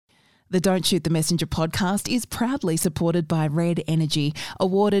The Don't Shoot the Messenger podcast is proudly supported by Red Energy,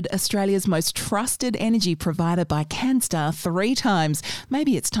 awarded Australia's most trusted energy provider by Canstar 3 times.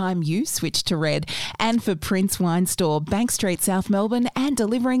 Maybe it's time you switch to Red. And for Prince Wine Store, Bank Street, South Melbourne, and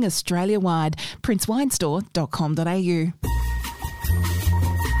delivering Australia-wide.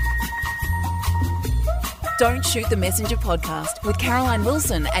 princewinestore.com.au. Don't Shoot the Messenger podcast with Caroline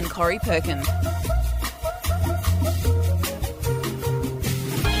Wilson and Corey Perkin.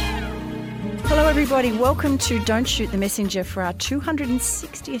 Hello everybody, welcome to Don't Shoot the Messenger for our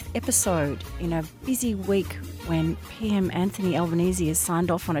 260th episode in a busy week when PM Anthony Albanese has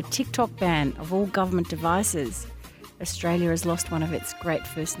signed off on a TikTok ban of all government devices. Australia has lost one of its great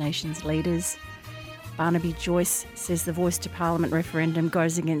First Nations leaders. Barnaby Joyce says the Voice to Parliament referendum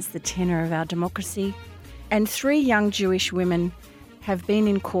goes against the tenor of our democracy. And 3 young Jewish women have been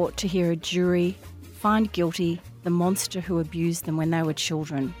in court to hear a jury find guilty the monster who abused them when they were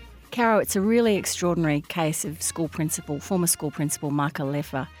children. Caro, it's a really extraordinary case of former school principal Michael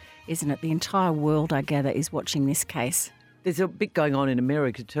Leffer, isn't it? The entire world, I gather, is watching this case. There's a bit going on in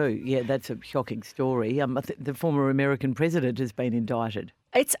America too. Yeah, that's a shocking story. The former American president has been indicted.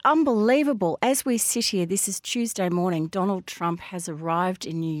 It's unbelievable. As we sit here, this is Tuesday morning, Donald Trump has arrived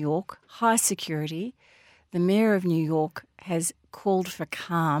in New York, high security. The mayor of New York has called for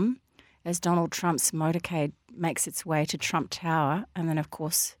calm as Donald Trump's motorcade makes its way to Trump Tower. And then, of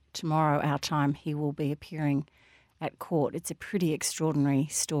course, tomorrow, our time, he will be appearing at court. It's a pretty extraordinary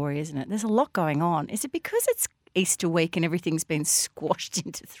story, isn't it? There's a lot going on. Is it because it's Easter week and everything's been squashed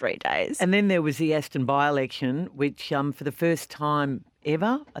into 3 days? And then there was the Aston by-election, which for the first time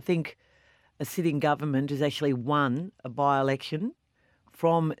ever, I think a sitting government has actually won a by-election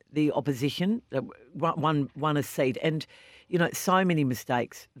from the opposition, won a seat. And, you know, so many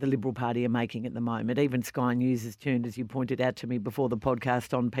mistakes the Liberal Party are making at the moment. Even Sky News has turned, as you pointed out to me before the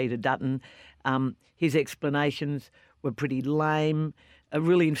podcast, on Peter Dutton. His explanations were pretty lame. A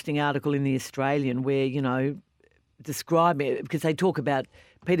really interesting article in The Australian where, you know, describe it, because they talk about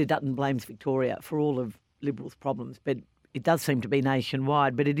Peter Dutton blames Victoria for all of Liberals' problems, but it does seem to be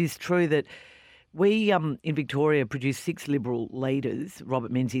nationwide. But it is true that we in Victoria produced 6 Liberal leaders: Robert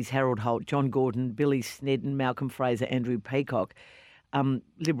Menzies, Harold Holt, John Gordon, Billy Snedden, Malcolm Fraser, Andrew Peacock.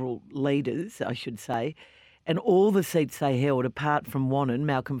 Liberal leaders, I should say. And all the seats they held, apart from Wannon,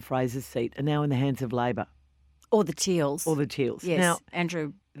 Malcolm Fraser's seat, are now in the hands of Labor. Or the Teals. Or the Teals. Yes, now,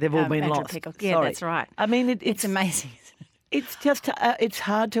 Andrew. They've all been Andrew lost. Peacock. Yeah, Sorry. that's right. I mean, it's amazing. It's just, it's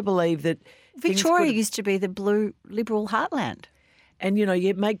hard to believe that Victoria used to be the blue Liberal heartland. And, you know,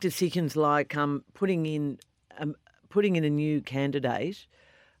 you make decisions like putting in a new candidate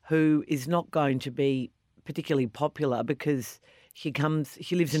who is not going to be particularly popular because she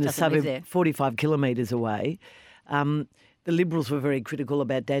lives in a suburb 45 kilometres away. The Liberals were very critical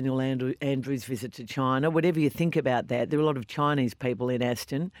about Daniel Andrews' visit to China. Whatever you think about that, there were a lot of Chinese people in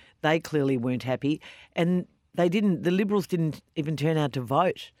Aston. They clearly weren't happy. And the Liberals didn't even turn out to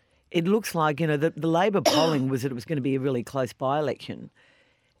vote. It looks like, you know, the Labor polling was that it was going to be a really close by-election.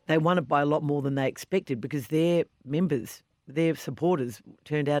 They won it by a lot more than they expected because their members, their supporters,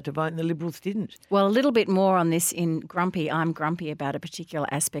 turned out to vote and the Liberals didn't. Well, a little bit more on this in Grumpy. I'm grumpy about a particular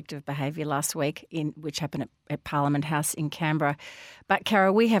aspect of behaviour last week, which happened at Parliament House in Canberra. But,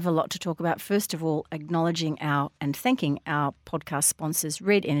 Cara, we have a lot to talk about. First of all, acknowledging and thanking our podcast sponsors.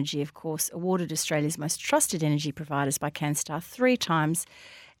 Red Energy, of course, awarded Australia's most trusted energy providers by Canstar 3 times.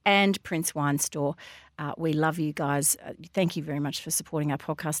 And Prince Wine Store. We love you guys. Thank you very much for supporting our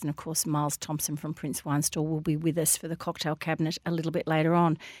podcast. And, of course, Miles Thompson from Prince Wine Store will be with us for the cocktail cabinet a little bit later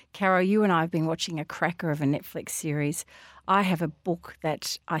on. Caro, you and I have been watching a cracker of a Netflix series. I have a book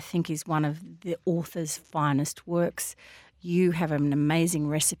that I think is one of the author's finest works. You have an amazing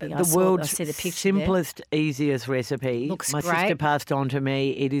recipe. The world's simplest, easiest recipe. Looks My great. sister passed on to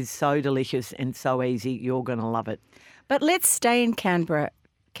me. It is so delicious and so easy. You're going to love it. But let's stay in Canberra,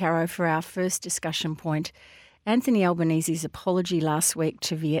 Caro, for our first discussion point. Anthony Albanese's apology last week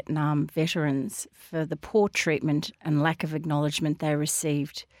to Vietnam veterans for the poor treatment and lack of acknowledgement they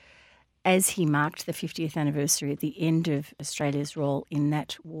received as he marked the 50th anniversary at the end of Australia's role in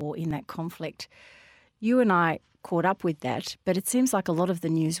that war, in that conflict. You and I caught up with that, but it seems like a lot of the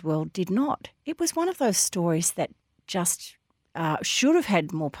news world did not. It was one of those stories that just should have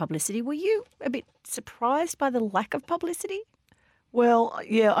had more publicity. Were you a bit surprised by the lack of publicity? Well,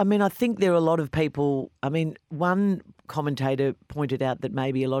 yeah, I mean, I think there are a lot of people. I mean, one commentator pointed out that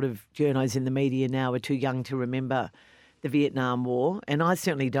maybe a lot of journos in the media now are too young to remember the Vietnam War, and I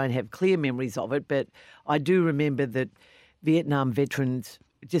certainly don't have clear memories of it, but I do remember that Vietnam veterans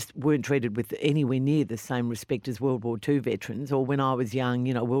just weren't treated with anywhere near the same respect as World War II veterans, or when I was young,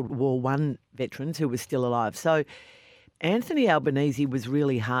 World War I veterans who were still alive. So Anthony Albanese was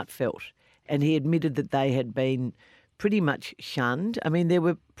really heartfelt, and he admitted that they had been pretty much shunned. I mean, there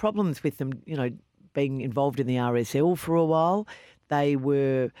were problems with them, being involved in the RSL for a while. They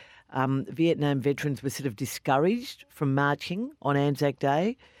were, Vietnam veterans were sort of discouraged from marching on Anzac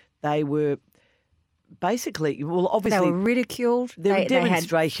Day. They were basically, well, obviously... They were ridiculed. There were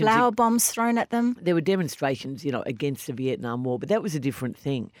demonstrations. They had flower bombs thrown at them. There were demonstrations, against the Vietnam War, but that was a different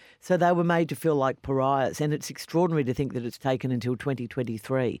thing. So they were made to feel like pariahs, and it's extraordinary to think that it's taken until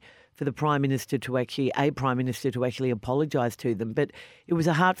 2023 for a Prime Minister to actually apologise to them. But it was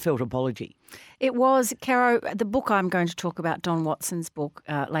a heartfelt apology. It was. Caro, the book I'm going to talk about, Don Watson's book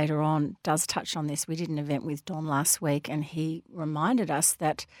later on, does touch on this. We did an event with Don last week, and he reminded us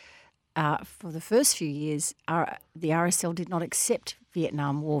that for the first few years, the RSL did not accept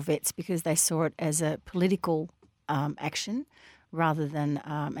Vietnam War vets because they saw it as a political action rather than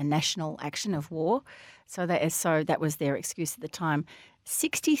a national action of war. So that was their excuse at the time.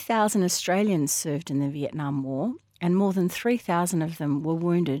 60,000 Australians served in the Vietnam War, and more than 3,000 of them were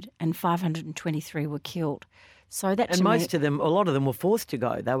wounded and 523 were killed. So that, and most of them, a lot of them were forced to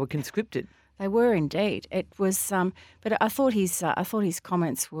go. They were conscripted. They were indeed. It was, but I thought his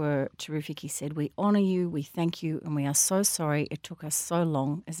comments were terrific. He said, "We honour you, we thank you, and we are so sorry it took us so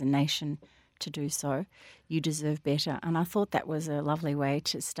long as a nation to do so. You deserve better." And I thought that was a lovely way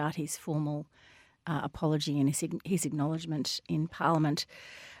to start his formal apology and his acknowledgement in Parliament.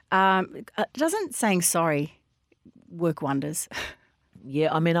 Doesn't saying sorry work wonders?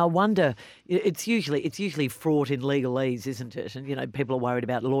 Yeah, I mean, I wonder. It's usually fraught in legalese, isn't it? And people are worried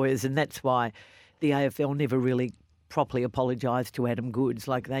about lawyers, and that's why the AFL never really properly apologised to Adam Goodes.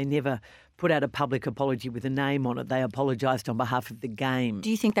 Like, they never put out a public apology with a name on it. They apologised on behalf of the game. Do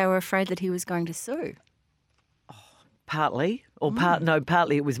you think they were afraid that he was going to sue? Partly, or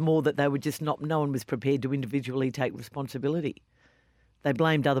partly it was more that they were just no one was prepared to individually take responsibility. They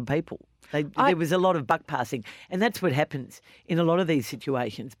blamed other people. There was a lot of buck passing, and that's what happens in a lot of these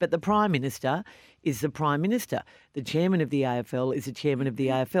situations. But the Prime Minister is the Prime Minister. The Chairman of the AFL is the Chairman of the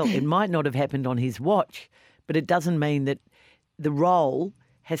AFL. It might not have happened on his watch, but it doesn't mean that the role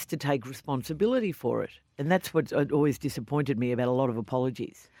has to take responsibility for it. And that's what always disappointed me about a lot of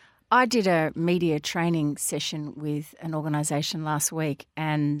apologies. I did a media training session with an organisation last week,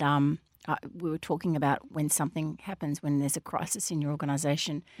 and we were talking about when something happens, when there's a crisis in your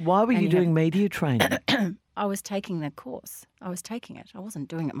organisation. Why were you doing media training? I was taking the course. I was taking it. I wasn't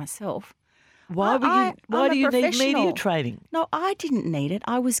doing it myself. Why do you need media training? No, I didn't need it.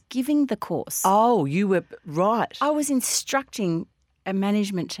 I was giving the course. Oh, you were right. I was instructing a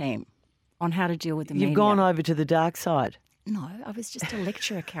management team on how to deal with the media. You've gone over to the dark side. No, I was just a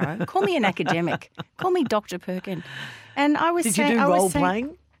lecturer, Caro. Call me an academic. Call me Dr. Perkin. And I was Did you do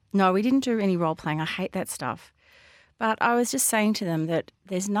role-playing? No, we didn't do any role-playing. I hate that stuff. But I was just saying to them that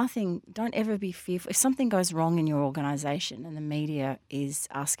there's nothing, don't ever be fearful. If something goes wrong in your organisation and the media is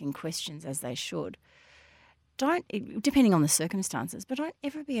asking questions as they should, depending on the circumstances, but don't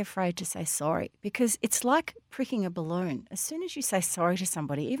ever be afraid to say sorry, because it's like pricking a balloon. As soon as you say sorry to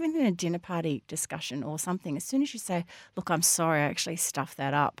somebody, even in a dinner party discussion or something, as soon as you say, look, I'm sorry, I actually stuffed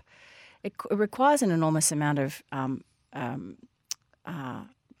that up, it requires an enormous amount of,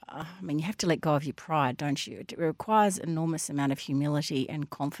 you have to let go of your pride, don't you? It requires an enormous amount of humility and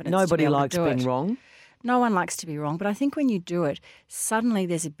confidence. Nobody likes being wrong. No one likes to be wrong, but I think when you do it, suddenly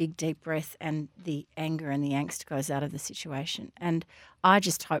there's a big deep breath and the anger and the angst goes out of the situation. And I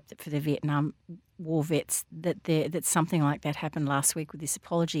just hope that for the Vietnam War vets that something like that happened last week with this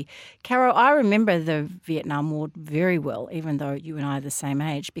apology. Caro, I remember the Vietnam War very well, even though you and I are the same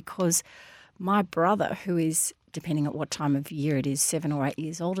age, because my brother, who is, depending on what time of year it is, 7 or 8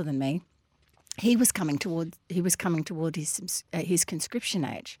 years older than me, he was coming toward his conscription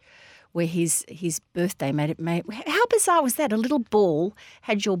age, where his birthday made. How bizarre was that? A little ball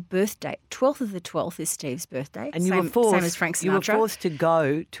had your birthday. 12th of the 12th is Steve's birthday. And same as Frank Sinatra. You were forced to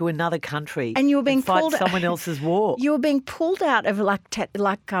go to another country and you were being fight someone else's war. You were being pulled out of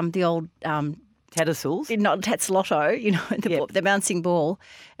the old Tattersalls? Not Tatsalotto, the bouncing ball.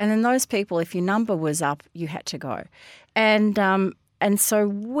 And then those people, if your number was up, you had to go. And so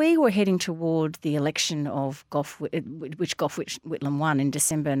we were heading toward the election of which Gough Whitlam won in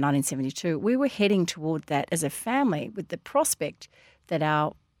December 1972. We were heading toward that as a family with the prospect that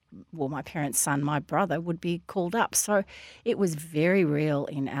my parents' son, my brother, would be called up. So it was very real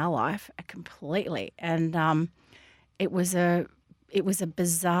in our life, completely. And it was a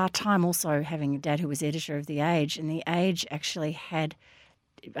bizarre time also, having a dad who was editor of The Age, and The Age actually had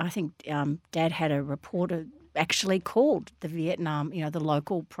I think Dad had a reporter actually called the Vietnam, the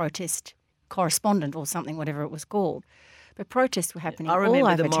local protest correspondent or something, whatever it was called. But protests were happening I all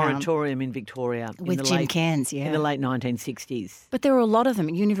remember over the town. moratorium in Victoria With Jim Cairns, in the late 1960s. But there were a lot of them.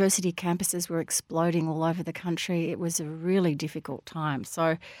 University campuses were exploding all over the country. It was a really difficult time.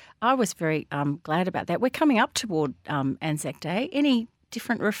 So I was very glad about that. We're coming up toward Anzac Day. Any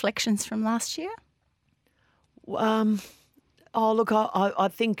different reflections from last year? I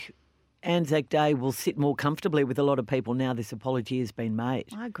think Anzac Day will sit more comfortably with a lot of people now this apology has been made.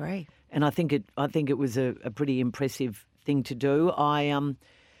 I agree. And I think it was a pretty impressive thing to do. I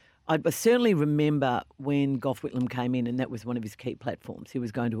certainly remember when Gough Whitlam came in, and that was one of his key platforms. He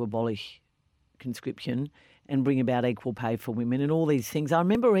was going to abolish conscription and bring about equal pay for women and all these things. I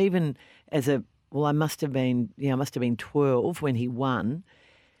remember even I must have been 12 when he won.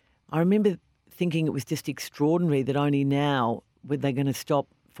 I remember thinking it was just extraordinary that only now were they going to stop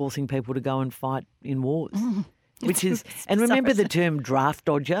forcing people to go and fight in wars. Which is, and remember the term draft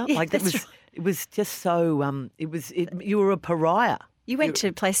dodger? Yeah, like that was, right. It was just so. You were a pariah. You went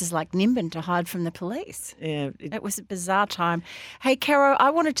to places like Nimbin to hide from the police. Yeah, It was a bizarre time. Hey, Caro, I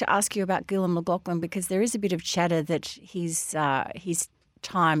wanted to ask you about Gillon McLachlan because there is a bit of chatter that his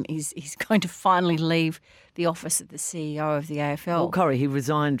time he's going to finally leave the office of the CEO of the AFL. Well, Corrie, he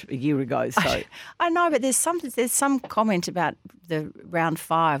resigned a year ago, so I know, but there's some comment about the round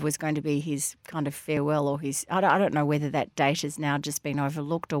 5 was going to be his kind of farewell or his. I don't know whether that date has now just been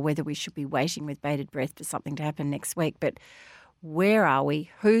overlooked or whether we should be waiting with bated breath for something to happen next week. But where are we?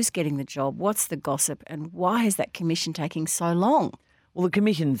 Who's getting the job? What's the gossip? And why is that commission taking so long? Well, the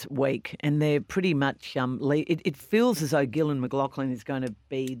commission's weak, and they're pretty much. It feels as though Gillon McLachlan is going to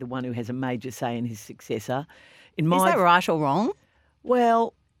be the one who has a major say in his successor. Is that right or wrong?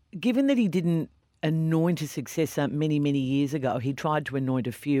 Well, given that he didn't anoint a successor many, many years ago, he tried to anoint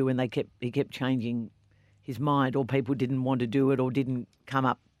a few, and he kept changing his mind, or people didn't want to do it, or didn't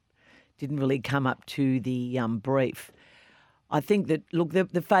really come up to the brief. I think that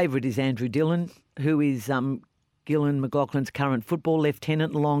the favourite is Andrew Dillon, who is Gillon McLachlan's current football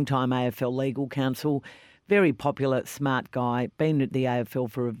lieutenant, long-time AFL legal counsel, very popular, smart guy, been at the AFL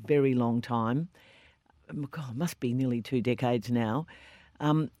for a very long time. God, must be nearly 2 decades now.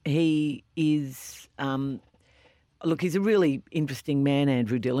 He is, he's a really interesting man,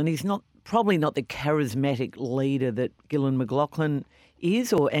 Andrew Dillon. He's probably not the charismatic leader that Gillon McLachlan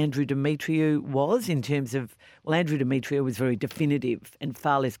is or Andrew Demetriou was in terms of, Andrew Demetriou was very definitive and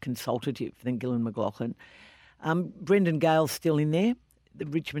far less consultative than Gillon McLachlan. Brendan Gale's still in there, the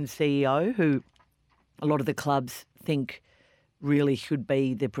Richmond CEO, who a lot of the clubs think really should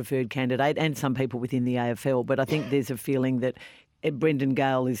be the preferred candidate, and some people within the AFL. But I think there's a feeling that Brendan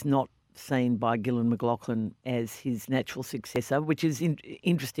Gale is not seen by Gillon McLachlan as his natural successor, which is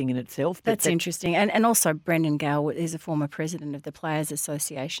interesting in itself. That's interesting. And also Brendan Gale is a former president of the Players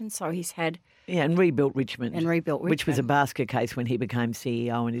Association, so he's had... Yeah, and rebuilt Richmond. Which was a basket case when he became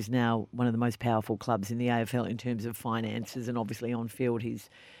CEO and is now one of the most powerful clubs in the AFL in terms of finances, and obviously on field he's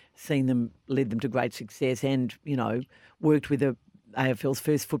led them to great success and, worked with the AFL's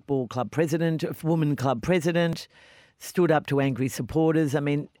first football club president, woman club president, stood up to angry supporters. I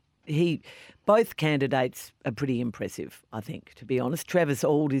mean, both candidates are pretty impressive, I think, to be honest. Travis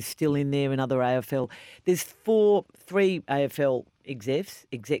Auld is still in there, another AFL. There's 3 AFL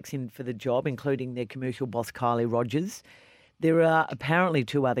execs in for the job, including their commercial boss, Kylie Rogers. There are apparently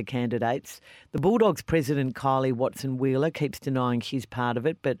 2 other candidates. The Bulldogs president, Kylie Watson-Wheeler, keeps denying she's part of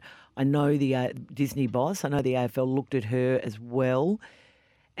it, but I know the Disney boss, I know the AFL looked at her as well.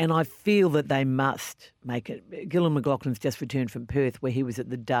 And I feel that they must make it. Gillon McLachlan's just returned from Perth, where he was at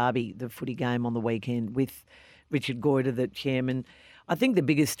the Derby, the footy game on the weekend, with Richard Goyder, the chairman. I think the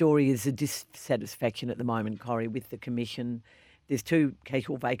biggest story is the dissatisfaction at the moment, Corrie, with the commission. There's 2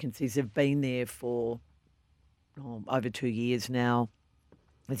 casual vacancies. They've been there for over 2 years now.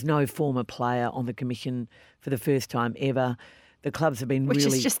 There's no former player on the commission for the first time ever. The clubs have been Which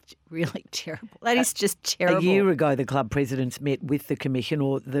is just really terrible. That is just terrible. A year ago, the club presidents met with the commission,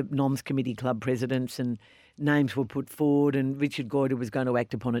 or the NOMS committee club presidents, and names were put forward, and Richard Goyder was going to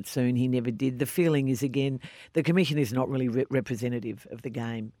act upon it soon. He never did. The feeling is, again, the commission is not really representative of the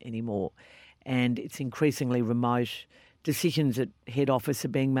game anymore, and it's increasingly remote. Decisions at head office are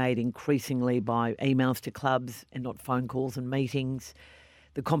being made increasingly by emails to clubs and not phone calls and meetings.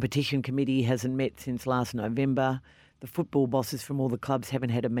 The competition committee hasn't met since last November. The football bosses from all the clubs haven't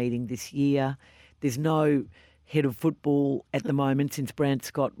had a meeting this year. There's no head of football at the moment since Brant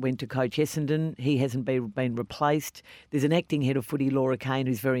Scott went to coach Essendon. He hasn't been replaced. There's an acting head of footy, Laura Kane,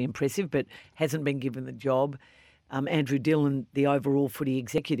 who's very impressive but hasn't been given the job. Andrew Dillon, the overall footy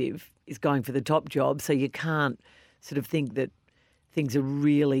executive, is going for the top job. So you can't sort of think that things are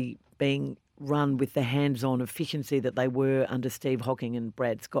really being run with the hands-on efficiency that they were under Steve Hocking and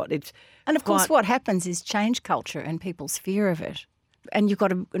Brad Scott. And of course what happens is change culture and people's fear of it. And you've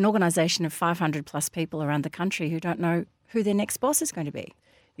got an organisation of 500 plus people around the country who don't know who their next boss is going to be.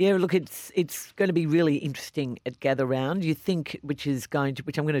 Yeah, look, it's going to be really interesting at Gather Round. You think, which I'm going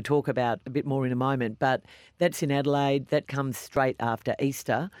to talk about a bit more in a moment, but that's in Adelaide. That comes straight after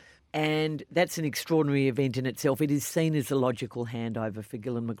Easter, and that's an extraordinary event in itself. It is seen as a logical handover for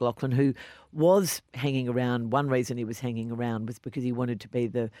Gillon McLachlan, who was hanging around. One reason he was hanging around was because he wanted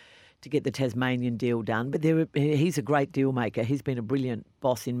to get the Tasmanian deal done. But he's a great deal maker. He's been a brilliant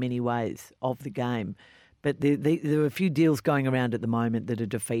boss in many ways of the game. But there are a few deals going around at the moment that are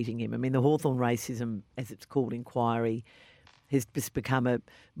defeating him. I mean, the Hawthorn Racism, as it's called, inquiry has just become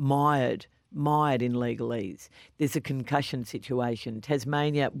mired in legalese. There's a concussion situation.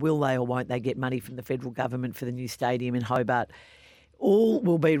 Tasmania, will they or won't they get money from the federal government for the new stadium in Hobart? All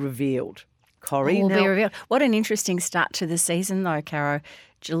will be revealed. Corrie, All will be revealed. What an interesting start to the season, though, Caro.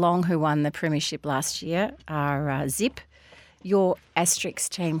 Geelong, who won the premiership last year, are Zip. Your Asterix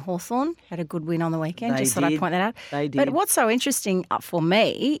team, Hawthorn, had a good win on the weekend. Thought I'd point that out. They did. But what's so interesting for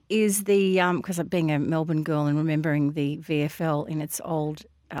me is because being a Melbourne girl and remembering the VFL in its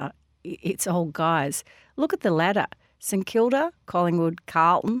old guise, look at the ladder. St Kilda, Collingwood,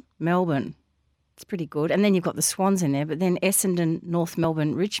 Carlton, Melbourne. It's pretty good. And then you've got the Swans in there, but then Essendon, North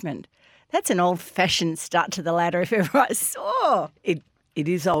Melbourne, Richmond. That's an old-fashioned start to the ladder if ever I saw. It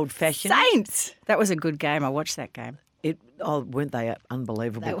is old-fashioned. Saints! That was a good game. I watched that game. Weren't they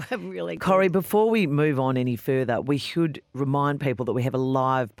unbelievable? They were really good. Corrie, before we move on any further, we should remind people that we have a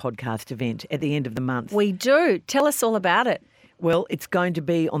live podcast event at the end of the month. We do. Tell us all about it. Well, it's going to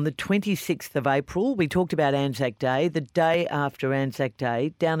be on the 26th of April. We talked about Anzac Day, the day after Anzac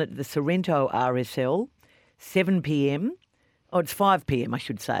Day, down at the Sorrento RSL, 7 p.m. Oh, it's 5 p.m, I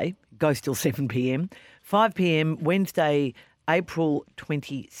should say. It goes till 7 p.m. 5 p.m, Wednesday, April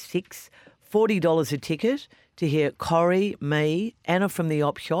 26th. $40 a ticket to hear Corrie, me, Anna from the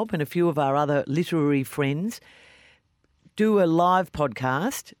Op Shop and a few of our other literary friends do a live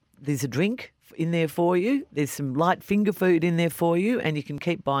podcast. There's a drink in there for you. There's some light finger food in there for you, and you can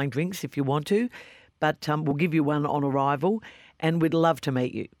keep buying drinks if you want to. But we'll give you one on arrival, and we'd love to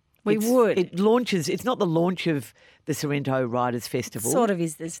meet you. We would. It launches. It's not the launch of the Sorrento Riders Festival. It sort of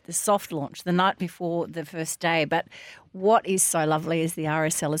is the soft launch, the night before the first day. But what is so lovely is the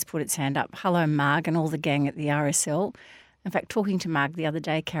RSL has put its hand up. Hello, Marg, and all the gang at the RSL. In fact, talking to Marg the other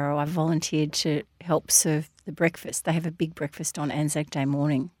day, Caro, I volunteered to help serve the breakfast. They have a big breakfast on Anzac Day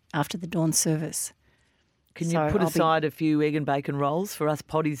morning after the dawn service. Can you put aside a few egg and bacon rolls for us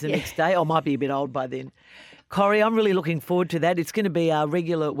potties the next day? I might be a bit old by then. Corrie, I'm really looking forward to that. It's going to be our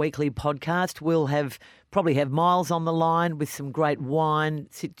regular weekly podcast. We'll probably have Miles on the line with some great wine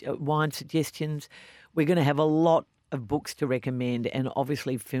suggestions. We're going to have a lot of books to recommend, and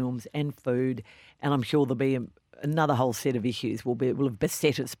obviously films and food. And I'm sure there'll be another whole set of issues will have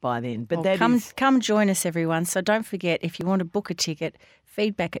beset us by then. But come join us, everyone. So don't forget, if you want to book a ticket,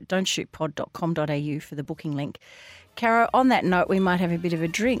 feedback at don'tshootpod.com.au for the booking link. Caro, on that note, we might have a bit of a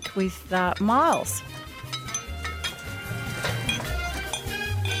drink with Miles.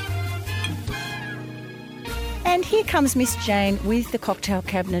 And here comes Miss Jane with the cocktail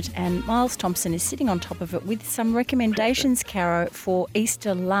cabinet, and Miles Thompson is sitting on top of it with some recommendations, Caro, for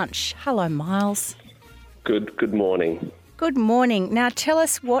Easter lunch. Hello, Miles. Good morning. Good morning. Now tell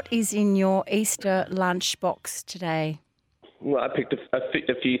us what is in your Easter lunch box today. Well, I picked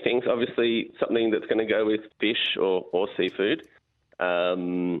a few things. Obviously, something that's going to go with fish or seafood,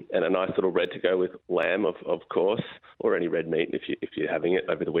 and a nice little red to go with lamb, of course, or any red meat if you're having it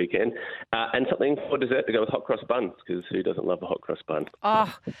over the weekend, and something for dessert to go with hot cross buns, because who doesn't love a hot cross bun?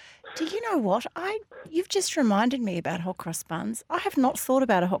 Oh, do you know what? You've just reminded me about hot cross buns. I have not thought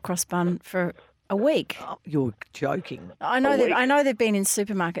about a hot cross bun for a week. Oh, you're joking. I know they've been in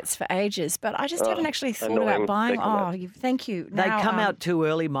supermarkets for ages, but I just haven't actually thought about buying. Thank you. They come out too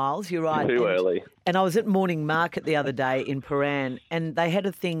early, Miles. You're right. Too early. And I was at Morning Market the other day in Paran, and they had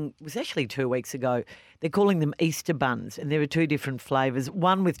a thing. It was actually 2 weeks ago. They're calling them Easter buns, and there are two different flavours.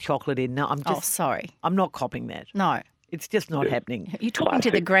 One with chocolate in. Now sorry. I'm not copping that. No. It's just not happening. You're talking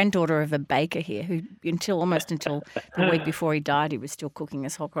to the granddaughter of a baker here who almost until the week before he died, he was still cooking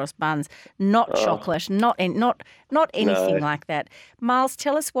us hot cross buns. Not chocolate, not anything like that. Miles,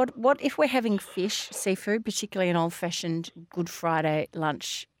 tell us what if we're having fish, seafood, particularly an old-fashioned Good Friday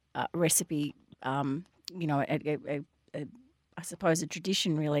lunch recipe, I suppose a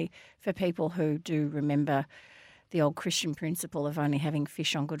tradition really for people who do remember the old Christian principle of only having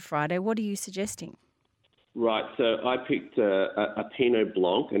fish on Good Friday. What are you suggesting? Right, so I picked a Pinot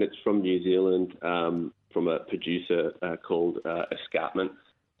Blanc, and it's from New Zealand, from a producer called Escarpment.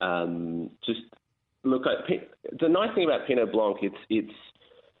 Just look at the nice thing about Pinot Blanc.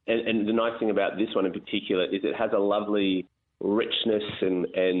 And the nice thing about this one in particular is it has a lovely richness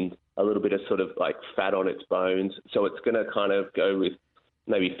and a little bit of sort of like fat on its bones. So it's going to kind of go with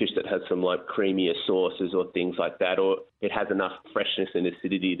maybe fish that has some like creamier sauces or things like that, or it has enough freshness and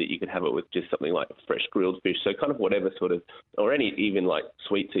acidity that you could have it with just something like fresh grilled fish. So kind of whatever sort of, or even like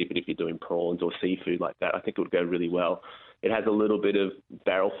sweet seafood if you're doing prawns or seafood like that, I think it would go really well. It has a little bit of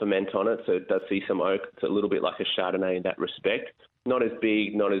barrel ferment on it, so it does see some oak. It's a little bit like a Chardonnay in that respect. Not as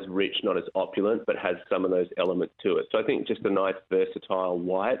big, not as rich, not as opulent, but has some of those elements to it. So I think just a nice versatile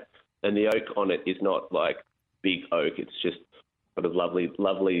white, and the oak on it is not like big oak. It's just sort of lovely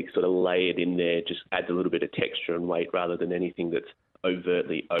sort of layered in there, just adds a little bit of texture and weight rather than anything that's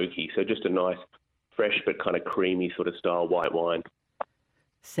overtly oaky. So just a nice, fresh but kind of creamy sort of style white wine.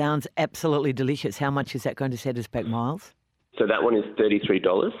 Sounds absolutely delicious. How much is that going to set us back, Miles? So that one is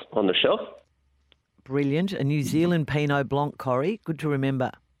 $33 on the shelf. Brilliant. A New Zealand Pinot Blanc, Corrie. Good to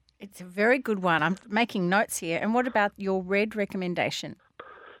remember. It's a very good one. I'm making notes here. And what about your red recommendation?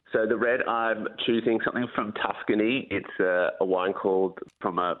 So the red, I'm choosing something from Tuscany. It's a wine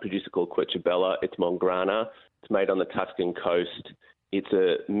from a producer called Quercibella. It's Mongrana. It's made on the Tuscan coast. It's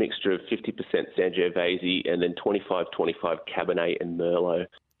a mixture of 50% Sangiovese and then 25-25 Cabernet and Merlot.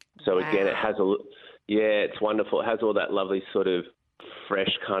 So again, it has it's wonderful. It has all that lovely sort of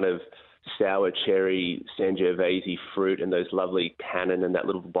fresh kind of sour cherry Sangiovese fruit and those lovely tannin and that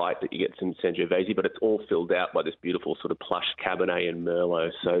little bite that you get from Sangiovese, but it's all filled out by this beautiful sort of plush Cabernet and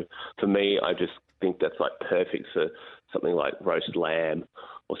Merlot. So for me, I just think that's like perfect for something like roast lamb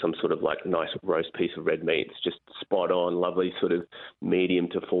or some sort of like nice roast piece of red meat. It's just spot on, lovely sort of medium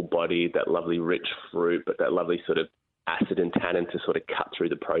to full body, that lovely rich fruit, but that lovely sort of acid and tannin to sort of cut through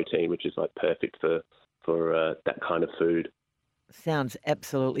the protein, which is like perfect for that kind of food. Sounds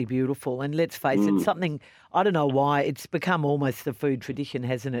absolutely beautiful. And let's face it, something, I don't know why, it's become almost the food tradition,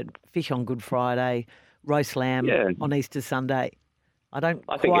 hasn't it? Fish on Good Friday, roast lamb on Easter Sunday. I don't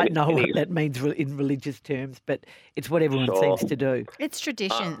quite know what that means in religious terms, but it's what everyone seems to do. It's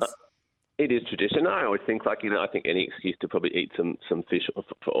traditions. It is tradition. I always think I think any excuse to probably eat some fish,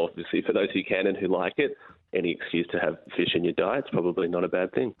 obviously for those who can and who like it, any excuse to have fish in your diet is probably not a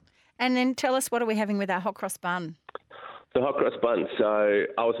bad thing. And then tell us, what are we having with our hot cross bun? The hot cross bun. So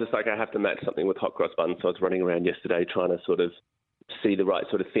I was just like, I have to match something with hot cross bun. So I was running around yesterday trying to sort of see the right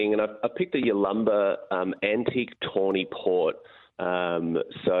sort of thing. And I picked a Yalumba antique tawny port. So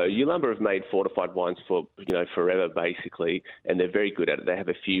Yalumba have made fortified wines for, forever basically, and they're very good at it. They have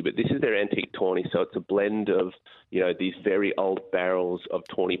a few, but this is their antique tawny. So it's a blend of, these very old barrels of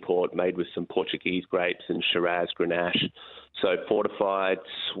tawny port made with some Portuguese grapes and Shiraz Grenache. So fortified,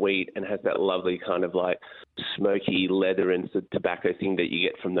 sweet, and has that lovely kind of like smoky leather and tobacco thing that you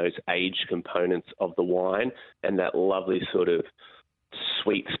get from those aged components of the wine, and that lovely sort of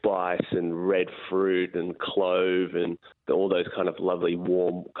sweet spice and red fruit and clove and all those kind of lovely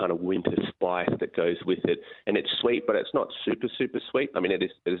warm kind of winter spice that goes with it. And it's sweet, but it's not super, super sweet. I mean, it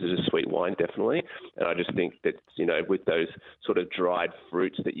is a sweet wine, definitely. And I just think that, with those sort of dried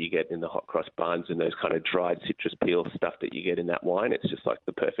fruits that you get in the hot cross buns and those kind of dried citrus peel stuff that you get in that wine, it's just like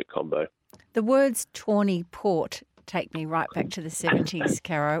the perfect combo. The words tawny port take me right back to the 70s,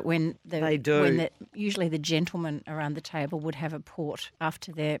 Caro, when usually the gentlemen around the table would have a port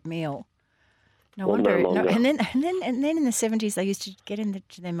after their meal. No wonder. And then in the 70s they used to get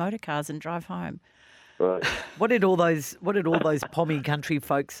into their motor cars and drive home. Right. What did all those pommy country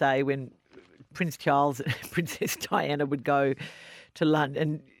folks say when Prince Charles and Princess Diana would go to London,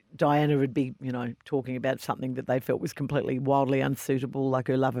 and Diana would be, talking about something that they felt was completely wildly unsuitable, like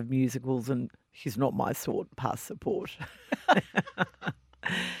her love of musicals, and she's not my sort, pass support.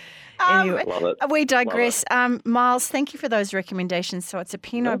 Anyway, we digress. Miles, thank you for those recommendations. So it's a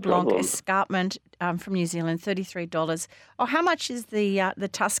Pinot Blanc Escarpment from New Zealand, $33. Oh, how much is the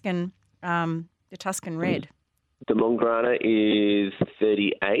Tuscan red? The Mongrana is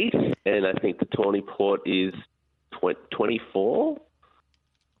 38, and I think the Tawny Port is 24.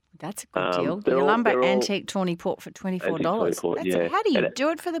 That's a good deal. The Yalumba Antique Tawny Port for $24. How do you do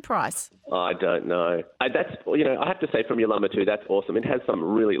it for the price? I don't know. I have to say from Yalumba too, that's awesome. It has some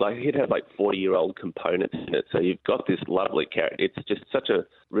really, it has 40-year-old components in it. So you've got this lovely carrot. It's just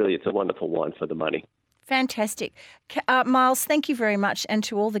it's a wonderful wine for the money. Fantastic. Miles, thank you very much. And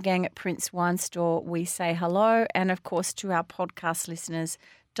to all the gang at Prince Wine Store, we say hello. And, of course, to our podcast listeners,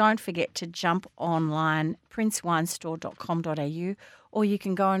 don't forget to jump online, princewinestore.com.au, or you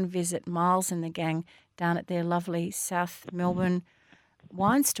can go and visit Miles and the gang down at their lovely South Melbourne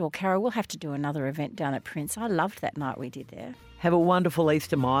wine store. Carol, we'll have to do another event down at Prince. I loved that night we did there. Have a wonderful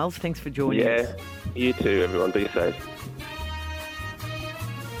Easter, Miles. Thanks for joining us. Yeah, you too, everyone. Be safe.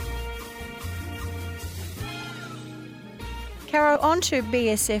 Caro, on to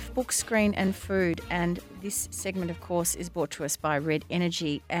BSF, Book, Screen and Food. And this segment, of course, is brought to us by Red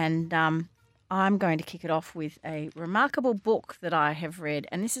Energy. And I'm going to kick it off with a remarkable book that I have read.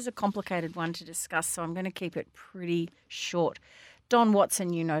 And this is a complicated one to discuss, so I'm going to keep it pretty short. Don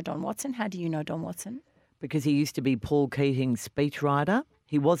Watson, you know Don Watson. How do you know Don Watson? Because he used to be Paul Keating's speechwriter.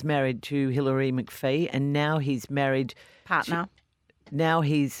 He was married to Hilary McPhee, and now he's married... Partner. Now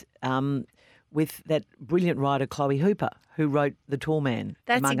he's with that brilliant writer, Chloe Hooper, who wrote The Tall Man,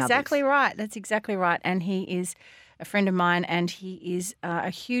 among exactly others. right. That's exactly right. And he is a friend of mine, and he is a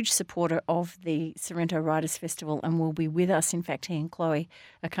huge supporter of the Sorrento Writers Festival and will be with us. In fact, he and Chloe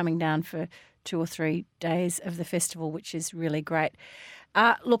are coming down for 2 or 3 days of the festival, which is really great.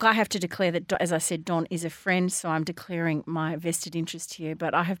 Look, I have to declare that, as I said, Don is a friend, so I'm declaring my vested interest here.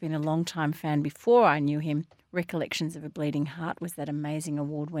 But I have been a long-time fan before I knew him. Recollections of a Bleeding Heart was that amazing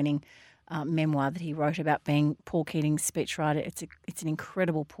award-winning memoir that he wrote about being Paul Keating's speechwriter. It's an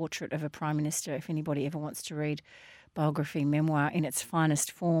incredible portrait of a Prime Minister. If anybody ever wants to read biography memoir in its finest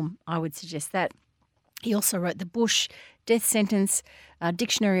form, I would suggest that. He also wrote The Bush, Death Sentence,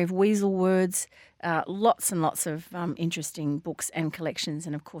 Dictionary of Weasel Words, lots and lots of interesting books and collections.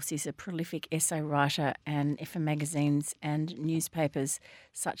 And, of course, he's a prolific essay writer and for magazines and newspapers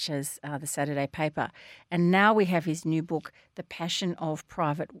such as the Saturday Paper. And now we have his new book, The Passion of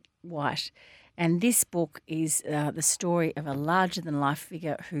Private White. And this book is the story of a larger-than-life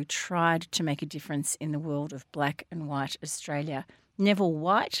figure who tried to make a difference in the world of black and white Australia. Neville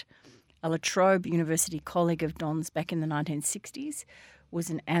White, a La Trobe University colleague of Don's back in the 1960s, was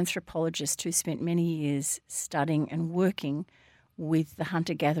an anthropologist who spent many years studying and working with the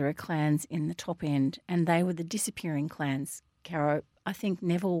hunter-gatherer clans in the top end, and they were the disappearing clans. Caro, I think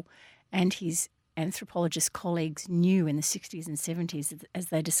Neville and his anthropologist colleagues knew in the 60s and 70s as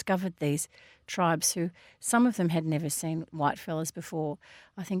they discovered these tribes who, some of them had never seen whitefellas before.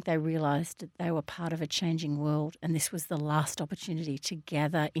 I think they realised that they were part of a changing world and this was the last opportunity to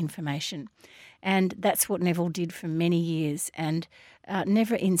gather information. And that's what Neville did for many years, and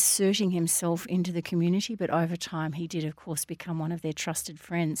never inserting himself into the community, but over time he did, of course, become one of their trusted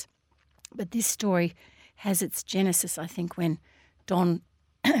friends. But this story has its genesis, I think, when Don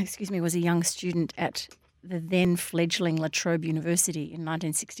was a young student at the then fledgling La Trobe University in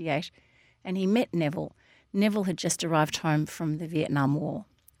 1968, and he met Neville. Neville had just arrived home from the Vietnam War,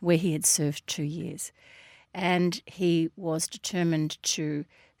 where he had served 2 years, and he was determined to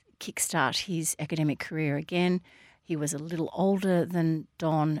kickstart his academic career again. He was a little older than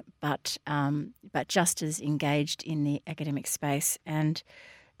Don, but just as engaged in the academic space. And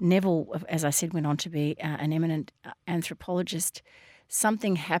Neville, as I said, went on to be an eminent anthropologist.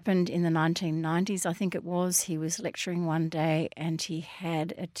 Something happened in the 1990s, I think it was. He was lecturing one day and he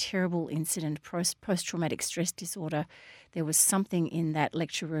had a terrible incident, post-traumatic stress disorder. There was something in that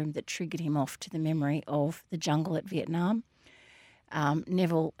lecture room that triggered him off to the memory of the jungle at Vietnam.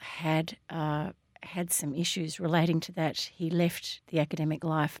 Neville had some issues relating to that. He left the academic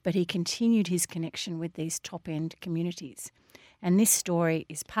life, but he continued his connection with these top-end communities. And this story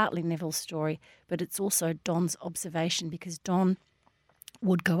is partly Neville's story, but it's also Don's observation, because Don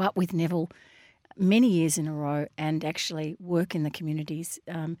would go up with Neville many years in a row and actually work in the communities,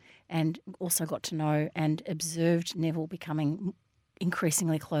 and also got to know and observed Neville becoming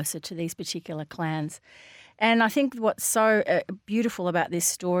increasingly closer to these particular clans. And I think what's so beautiful about this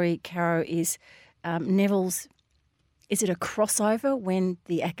story, Caro, is Neville's, is it a crossover when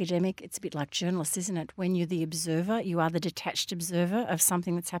the academic, it's a bit like journalists, isn't it? When you're the observer, you are the detached observer of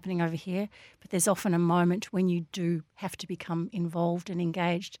something that's happening over here, but there's often a moment when you do have to become involved and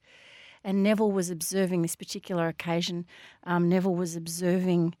engaged. And Neville was observing this particular occasion. Neville was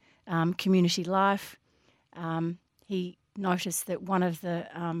observing community life. He noticed that one of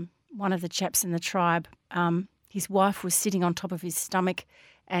the chaps in the tribe, his wife was sitting on top of his stomach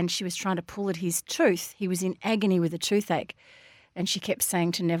and she was trying to pull at his tooth. He was in agony with a toothache. And she kept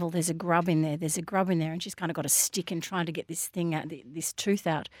saying to Neville, there's a grub in there, there's a grub in there. And she's kind of got a stick and trying to get this thing out, this tooth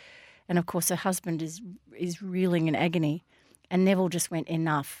out. And, of course, her husband is reeling in agony. And Neville just went,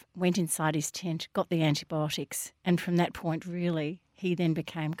 enough, went inside his tent, got the antibiotics. And from that point, really, he then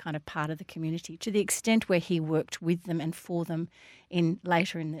became kind of part of the community to the extent where he worked with them and for them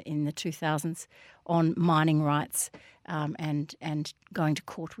later in the 2000s on mining rights and going to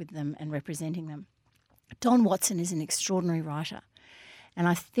court with them and representing them. Don Watson is an extraordinary writer, and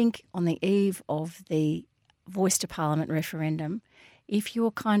I think on the eve of the Voice to Parliament referendum, if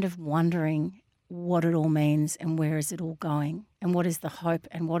you're kind of wondering what it all means and where is it all going and what is the hope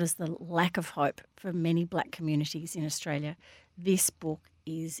and what is the lack of hope for many black communities in Australia, this book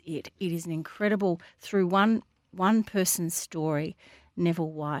is it. It is an incredible, through one person's story,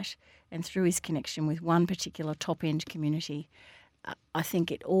 Neville White, and through his connection with one particular top-end community, I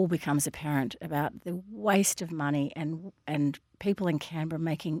think it all becomes apparent about the waste of money and people in Canberra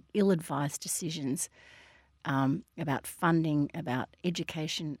making ill-advised decisions about funding, about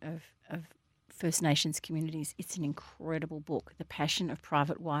education of First Nations communities. It's an incredible book, The Passion of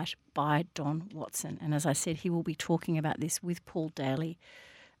Private White by Don Watson. And as I said, he will be talking about this with Paul Daly,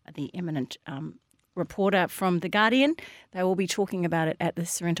 the eminent reporter from The Guardian. They will be talking about it at the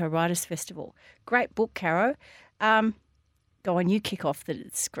Sorrento Writers' Festival. Great book, Caro. Go on, you kick off the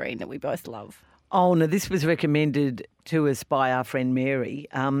screen that we both love. Oh, no, this was recommended to us by our friend Mary.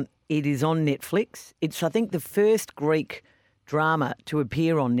 It is on Netflix. It's, I think, the first Greek drama to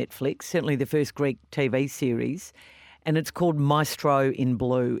appear on Netflix, certainly the first Greek TV series, and it's called Maestro in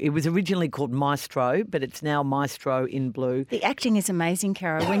Blue. It was originally called Maestro, but it's now Maestro in Blue. The acting is amazing,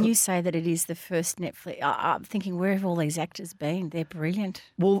 Caro. When you say that it is the first Netflix, I'm thinking, where have all these actors been? They're brilliant.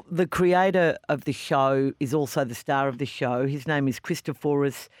 Well, the creator of the show is also the star of the show. His name is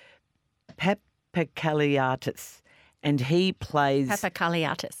Christoforos Papakaliatis, and he plays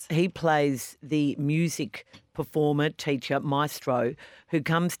the music performer, teacher, maestro, who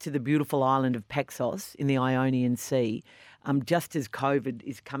comes to the beautiful island of Paxos in the Ionian Sea, just as COVID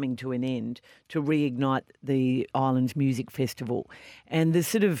is coming to an end, to reignite the island's music festival. And the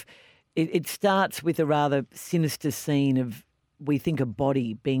sort of, it starts with a rather sinister scene of, we think, a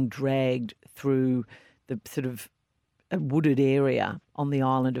body being dragged through the sort of a wooded area on the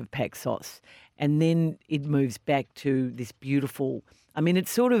island of Paxos. And then it moves back to this beautiful, I mean,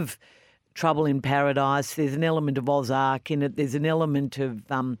 it's sort of Trouble in Paradise. There's an element of Ozark in it. There's an element of,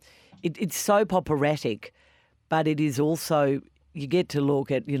 it's soap operatic, but it is also, you get to look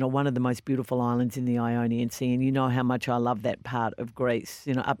at, one of the most beautiful islands in the Ionian Sea, and you know how much I love that part of Greece,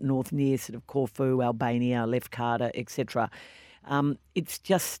 up north near sort of Corfu, Albania, Lefkada, etc. It's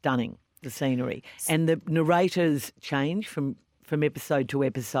just stunning, the scenery. And the narrators change from episode to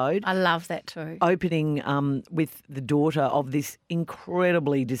episode. I love that too. Opening with the daughter of this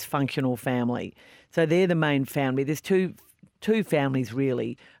incredibly dysfunctional family. So they're the main family. There's two families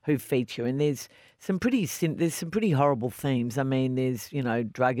really who feature, and there's some pretty horrible themes. I mean, there's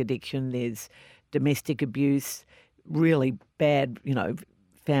drug addiction, there's domestic abuse, really bad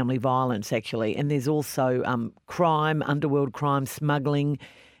family violence actually, and there's also crime, underworld crime, smuggling.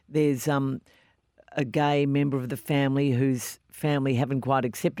 There's a gay member of the family whose family haven't quite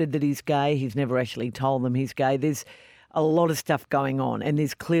accepted that he's gay. He's never actually told them he's gay. There's a lot of stuff going on, and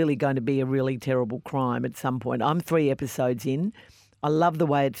there's clearly going to be a really terrible crime at some point. I'm 3 episodes in. I love the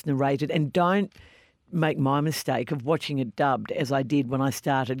way it's narrated, and don't make my mistake of watching it dubbed as I did when I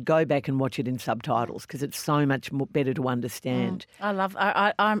started. Go back and watch it in subtitles because it's so much better to understand.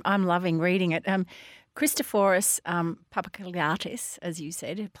 I'm loving reading it. Christoforos Papakaliatis, as you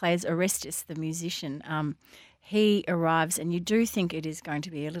said, who plays Orestes, the musician. He arrives, and you do think it is going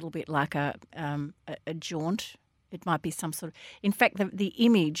to be a little bit like a jaunt. It might be some sort of... In fact, the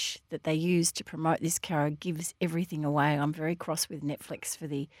image that they use to promote this, Caro, gives everything away. I'm very cross with Netflix for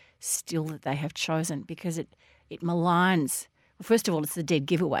the still that they have chosen because it maligns... Well, first of all, it's the dead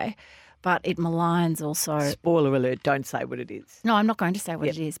giveaway, but it maligns also... Spoiler alert, don't say what it is. No, I'm not going to say what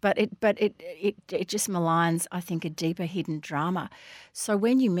it is, but it just maligns, I think, a deeper hidden drama. So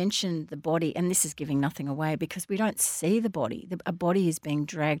when you mention the body, and this is giving nothing away because we don't see the body. A body is being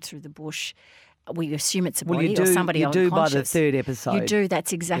dragged through the bush. We assume it's a body or somebody unconscious. You do by the 3rd episode. You do,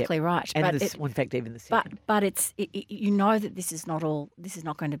 that's exactly right. And in fact, even the 2nd. But it's you know that this is not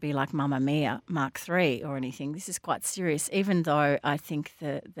going to be like Mamma Mia Mark III or anything. This is quite serious, even though I think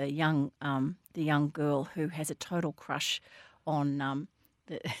the young girl who has a total crush on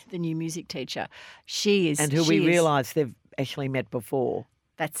the new music teacher, she is... And who we realise they've actually met before.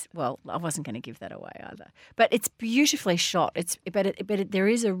 I wasn't going to give that away either. But it's beautifully shot. There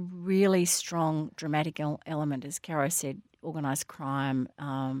is a really strong dramatic element, as Caro said, organised crime,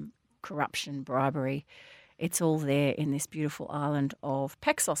 corruption, bribery. It's all there in this beautiful island of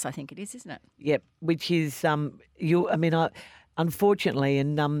Paxos, I think it is, isn't it? Yep, which is Unfortunately,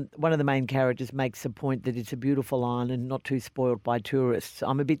 and one of the main characters makes the point that it's a beautiful island and not too spoilt by tourists.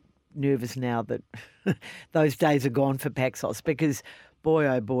 I'm a bit nervous now that those days are gone for Paxos because, boy,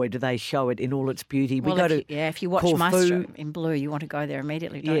 oh boy, do they show it in all its beauty. Well, if you watch Corfu. Maestro in Blue, you want to go there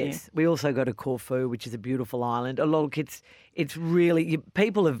immediately, don't you? Yes, we also go to Corfu, which is a beautiful island. Look, it's really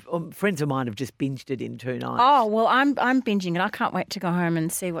people have friends of mine have just binged it in 2 nights. Oh well, I'm binging it. I can't wait to go home and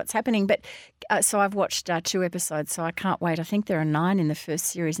see what's happening. But so I've watched 2 episodes, so I can't wait. I think there are 9 in the first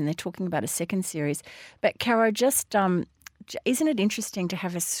series, and they're talking about a second series. But Caro, just isn't it interesting to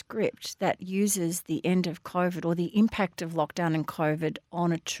have a script that uses the end of COVID or the impact of lockdown and COVID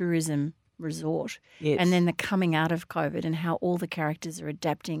on a tourism resort, Yes. and then the coming out of COVID and how all the characters are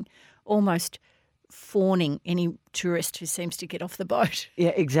adapting, almost fawning any tourist who seems to get off the boat. Yeah,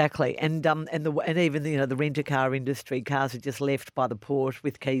 exactly. And even the rent a car industry, cars are just left by the port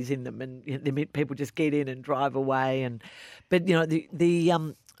with keys in them, and people just get in and drive away. But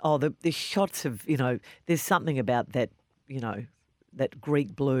the shots of there's something about that that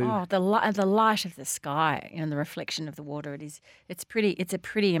Greek blue. Oh, the light of the sky and the reflection of the water. It's a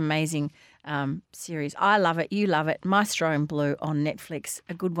pretty amazing series. I love it. You love it. Maestro in Blue on Netflix.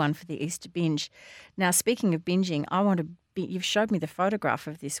 A good one for the Easter binge. Now, speaking of binging, you've showed me the photograph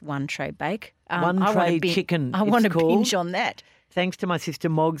of this one tray bake. Chicken. I want to called. binge on that. Thanks to my sister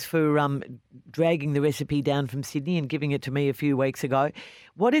Moggs for dragging the recipe down from Sydney and giving it to me a few weeks ago.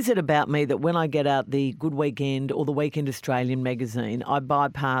 What is it about me that when I get out the Good Weekend or the Weekend Australian magazine, I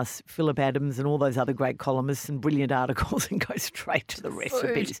bypass Philip Adams and all those other great columnists and brilliant articles and go straight to the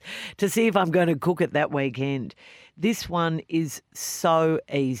recipes to see if I'm going to cook it that weekend? This one is so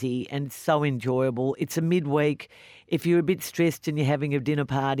easy and so enjoyable. It's a midweek. If you're a bit stressed and you're having a dinner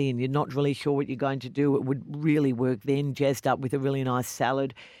party and you're not really sure what you're going to do, it would really work then, jazzed up with a really nice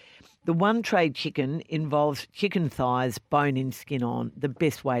salad. The one tray chicken involves chicken thighs, bone in, skin on, the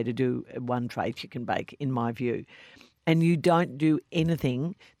best way to do a one tray chicken bake, in my view. And you don't do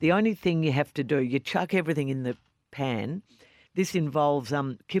anything. The only thing you have to do, you chuck everything in the pan. This involves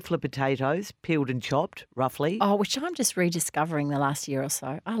kifla potatoes, peeled and chopped, roughly. Oh, which I'm just rediscovering the last year or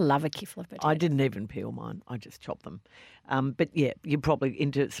so. I love a kifla potato. I didn't even peel mine. I just chopped them. But, yeah, you're probably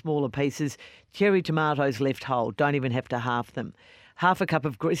into smaller pieces. Cherry tomatoes left whole. Don't even have to half them. Half a cup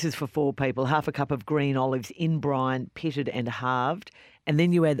of, this is for 4 people, half a cup of green olives in brine, pitted and halved. And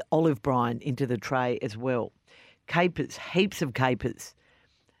then you add olive brine into the tray as well. Capers, heaps of capers.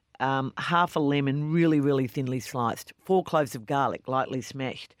 Half a lemon, really, really thinly sliced. 4 cloves of garlic, lightly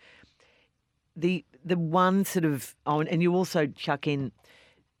smashed. The one sort of, and you also chuck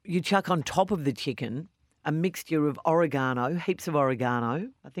on top of the chicken a mixture of oregano, heaps of oregano.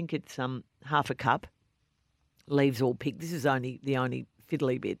 I think it's half a cup. Leaves all picked. This is the only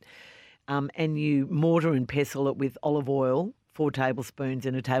fiddly bit. And you mortar and pestle it with olive oil, 4 tablespoons,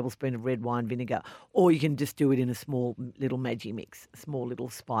 and a tablespoon of red wine vinegar. Or you can just do it in a small little Maggi mix, a small little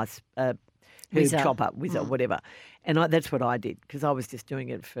spice herb chopper, whatever. And that's what I did because I was just doing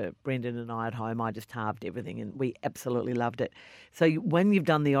it for Brendan and I at home. I just halved everything and we absolutely loved it. So when you've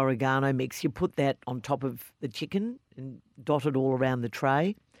done the oregano mix, you put that on top of the chicken and dot it all around the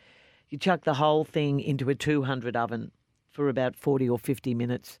tray. You chuck the whole thing into a 200 oven for about 40 or 50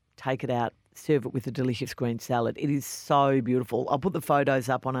 minutes. Take it out, serve it with a delicious green salad. It is so beautiful. I'll put the photos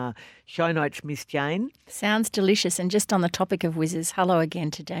up on our show notes, Miss Jane. Sounds delicious. And just on the topic of whizzes, hello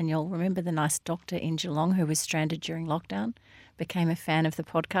again to Daniel. Remember the nice doctor in Geelong who was stranded during lockdown, became a fan of the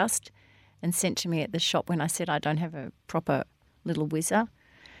podcast and sent to me at the shop when I said I don't have a proper little whizzer.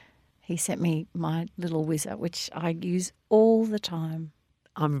 He sent me my little whizzer, which I use all the time.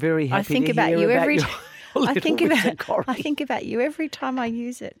 I'm very happy I think to about hear you about every your I think little about I think about you every time I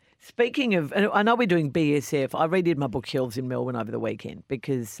use it. Speaking of, I know we're doing BSF. I redid my bookshelves in Melbourne over the weekend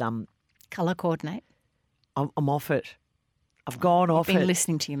because Colour coordinate. I'm off it. I've gone off it. You've been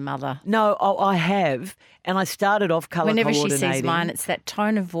listening to your mother. No, I have, and I started off colour Whenever coordinating. she sees mine, it's that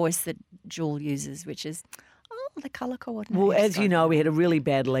tone of voice that Jewel uses, which is, the colour coordinate. Well, as you know, we had a really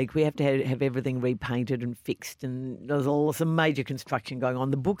bad leak. We have to have everything repainted and fixed, and there's some major construction going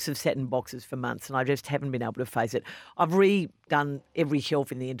on. The books have sat in boxes for months, and I just haven't been able to face it. I've redone every shelf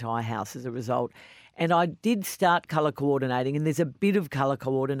in the entire house as a result, and I did start colour coordinating, and there's a bit of colour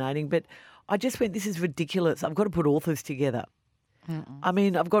coordinating, but I just went, this is ridiculous. I've got to put authors together. I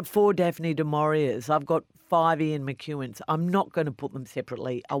mean, I've got 4 Daphne du Mauriers. I've got 5 Ian McEwans. I'm not going to put them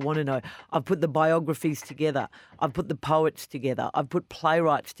separately. I want to know. I've put the biographies together. I've put the poets together. I've put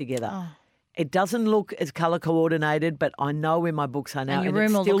playwrights together. It doesn't look as colour coordinated, but I know in my books I know. And your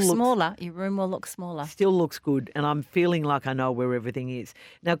room will look smaller. Your room will look smaller. Still looks good, and I'm feeling like I know where everything is.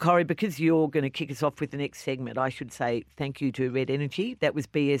 Now, Corrie, because you're going to kick us off with the next segment, I should say thank you to Red Energy. That was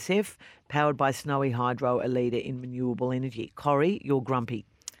BSF, powered by Snowy Hydro, a leader in renewable energy. Corrie, you're grumpy.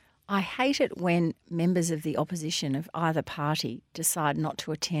 I hate it when members of the opposition of either party decide not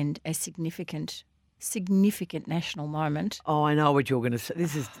to attend a significant national moment. Oh, I know what you're going to say.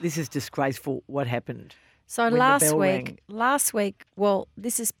 This is disgraceful. What happened? So last week, well,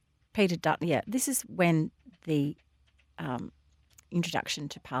 this is Peter Dutton. Yeah, this is when the introduction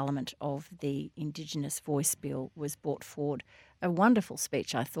to Parliament of the Indigenous Voice Bill was brought forward. A wonderful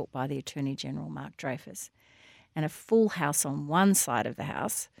speech, I thought, by the Attorney General, Mark Dreyfus, and a full house on one side of the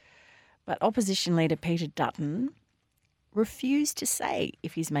house. But opposition leader Peter Dutton refused to say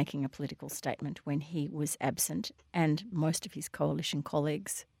if he's making a political statement when he was absent, and most of his coalition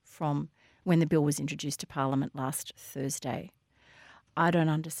colleagues from when the bill was introduced to Parliament last Thursday. I don't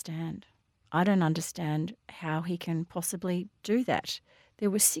understand. I don't understand how he can possibly do that.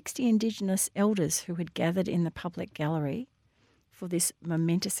 There were 60 Indigenous elders who had gathered in the public gallery for this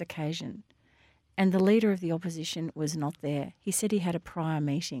momentous occasion, and the leader of the opposition was not there. He said he had a prior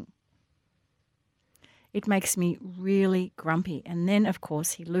meeting. It makes me really grumpy. And then, of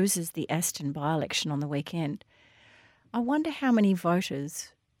course, he loses the Aston by-election on the weekend. I wonder how many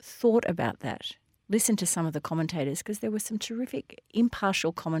voters thought about that. Listen to some of the commentators, because there was some terrific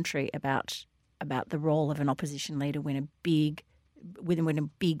impartial commentary about the role of an opposition leader when a big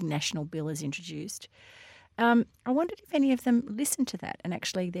national bill is introduced. I wondered if any of them listened to that and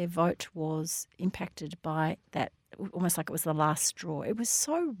actually their vote was impacted by that, almost like it was the last straw. It was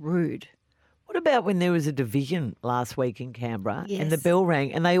so rude. What about when there was a division last week in Canberra Yes. and the bell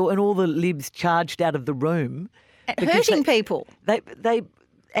rang and all the libs charged out of the room, Hurting people. They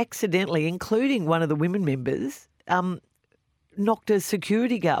accidentally, including one of the women members, knocked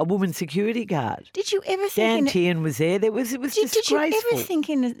a woman security guard. Did you ever think... Dan Tian was there. It was disgraceful. Did you ever think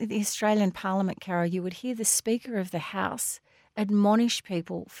in the Australian Parliament, Carol, you would hear the Speaker of the House admonish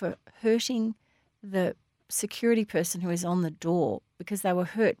people for hurting the security person who is on the door because they were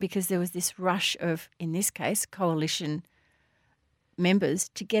hurt because there was this rush of, in this case, coalition members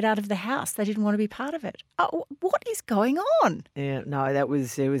to get out of the house. They didn't want to be part of it. Oh, what is going on? Yeah, no, it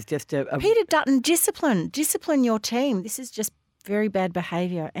was just a Peter Dutton, discipline your team. This is just very bad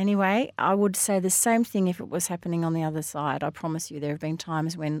behaviour. Anyway, I would say the same thing if it was happening on the other side. I promise you there have been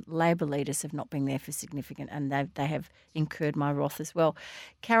times when Labor leaders have not been there for significant and they have incurred my wrath as well.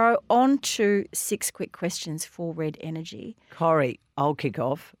 Caro, on to 6 quick questions for Red Energy. Corrie, I'll kick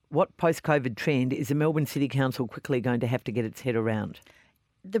off. What post-COVID trend is the Melbourne City Council quickly going to have to get its head around?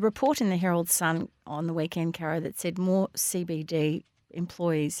 The report in the Herald Sun on the weekend, Caro, that said more CBD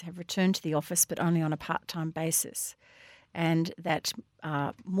employees have returned to the office but only on a part-time basis, and that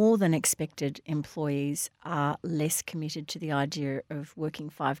more than expected employees are less committed to the idea of working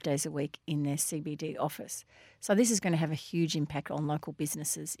 5 days a week in their CBD office. So this is going to have a huge impact on local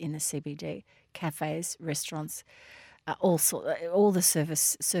businesses in the CBD, cafes, restaurants, all the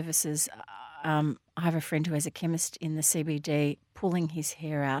services. I have a friend who has a chemist in the CBD pulling his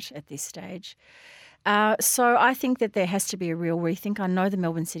hair out at this stage. So I think that there has to be a real rethink. I know the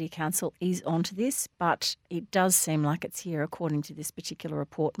Melbourne City Council is onto this, but it does seem like it's here according to this particular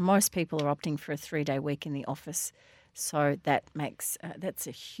report. Most people are opting for a 3-day week in the office, so that makes that's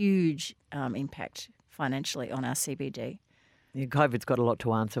a huge impact financially on our CBD. Yeah, COVID's got a lot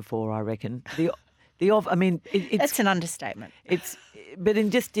to answer for, I reckon. That's an understatement. But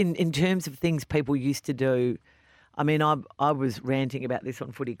in terms of things people used to do. I mean, I was ranting about this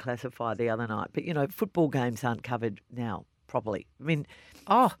on Footy Classified the other night, but, football games aren't covered now properly. I mean,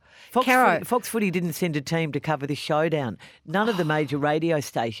 Fox Footy didn't send a team to cover this showdown. None of the major radio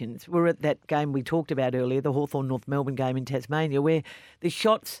stations were at that game we talked about earlier, the Hawthorn North Melbourne game in Tasmania, where the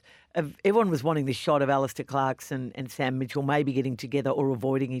shots of everyone was wanting this shot of Alistair Clarkson and Sam Mitchell maybe getting together or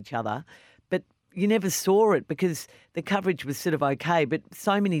avoiding each other. But you never saw it because the coverage was sort of okay, but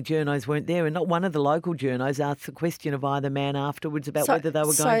so many journos weren't there, and not one of the local journos asked the question of either man afterwards about whether they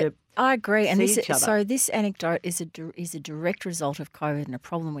were going to. I agree, and each other. So this anecdote is a direct result of COVID and a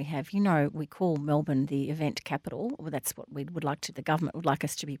problem we have. We call Melbourne the event capital. Well, that's what the government would like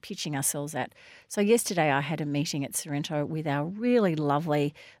us to be pitching ourselves at. So yesterday I had a meeting at Sorrento with our really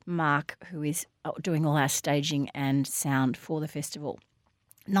lovely Mark, who is doing all our staging and sound for the festival.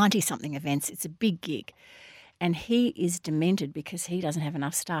 90-something events. It's a big gig. And he is demented because he doesn't have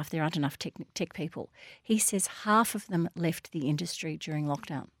enough staff. There aren't enough tech people. He says half of them left the industry during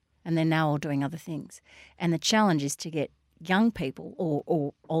lockdown and they're now all doing other things. And the challenge is to get young people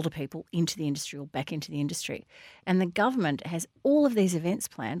or older people into the industry or back into the industry. And the government has all of these events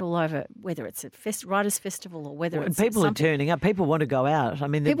planned all over, whether it's a writers' festival or whether it's people something. are turning up. People want to go out. I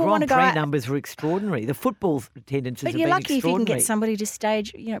mean, the People want Grand to go Prix out. numbers were extraordinary. The football attendances But have you're been lucky if you can extraordinary. get somebody to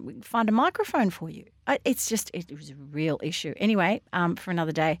stage, find a microphone for you. It was a real issue. Anyway, for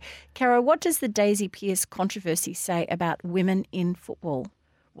another day. Caro, what does the Daisy Pearce controversy say about women in football?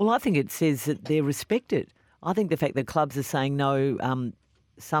 Well, I think it says that they're respected. I think the fact that clubs are saying no,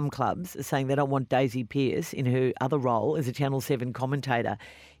 some clubs are saying they don't want Daisy Pearce in her other role as a Channel 7 commentator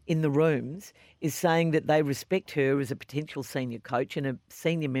in the rooms is saying that they respect her as a potential senior coach and a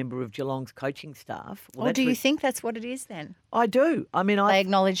senior member of Geelong's coaching staff. Well, Or do you think that's what it is then? I do. I mean, They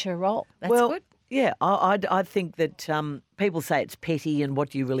acknowledge her role. That's good. Yeah, I think that people say it's petty and what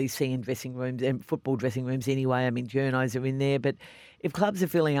do you really see in dressing rooms and football dressing rooms anyway? I mean, journos are in there, but if clubs are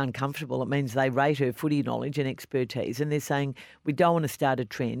feeling uncomfortable, it means they rate her footy knowledge and expertise and they're saying we don't want to start a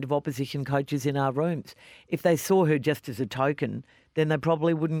trend of opposition coaches in our rooms. If they saw her just as a token, then they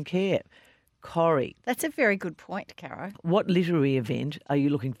probably wouldn't care. Corrie, That's a very good point, Caro. what literary event are you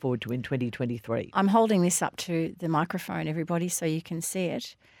looking forward to in 2023? I'm holding this up to the microphone, everybody, so you can see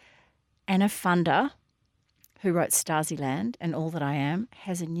it. Anna Funder, who wrote Stasiland and All That I Am,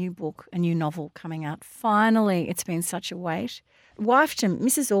 has a new book, a new novel coming out. Finally, it's been such a wait. Wifedom,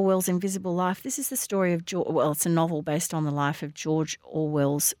 Mrs. Orwell's Invisible Life. This is the story of it's a novel based on the life of George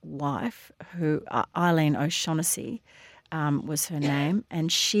Orwell's wife, who Eileen O'Shaughnessy was her name,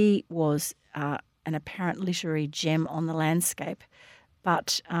 and she was an apparent literary gem on the landscape.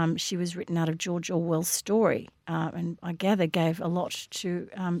 But she was written out of George Orwell's story, and I gather gave a lot to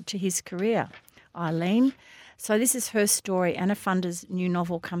his career, Eileen. So this is her story. Anna Funder's new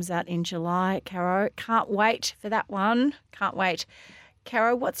novel comes out in July. Caro, can't wait for that one. Can't wait.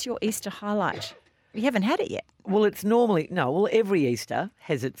 Caro, what's your Easter highlight? You haven't had it yet. Well, every Easter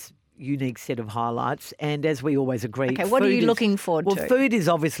has its unique set of highlights, and as we always agree, Okay, what are food you is- looking forward to? Well, food is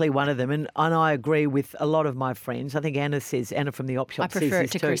obviously one of them, and I agree with a lot of my friends. I think Anna from the Op Shop I prefer says it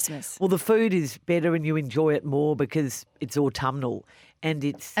this to too. Christmas. Well, the food is better and you enjoy it more because it's autumnal and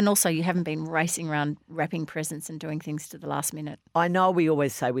it's. And also you haven't been racing around wrapping presents and doing things to the last minute. I know we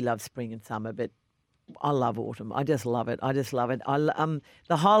always say we love spring and summer, but I love autumn. I just love it.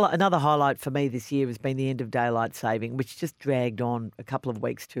 Another highlight for me this year has been the end of daylight saving, which just dragged on a couple of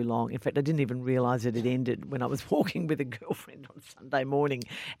weeks too long. In fact, I didn't even realise it had ended when I was walking with a girlfriend on Sunday morning,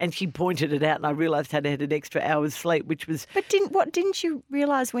 and she pointed it out, and I realised I had had an extra hour's sleep, which was. But didn't you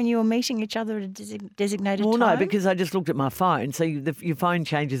realise when you were meeting each other at a designated Well, time? no, because I just looked at my phone, so your phone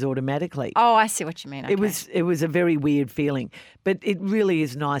changes automatically. Oh, I see what you mean. Okay. It was a very weird feeling, but it really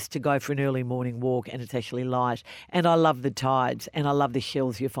is nice to go for an early morning walk and it's actually light. And I love the tides and I love the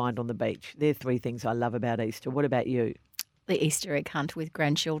shells you find on the beach. They're three things I love about Easter. What about you? The Easter egg hunt with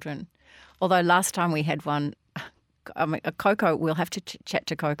grandchildren. Although last time we had one, Coco, we'll have to chat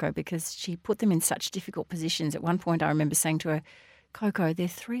to Coco because she put them in such difficult positions. At one point I remember saying to her, Coco, they're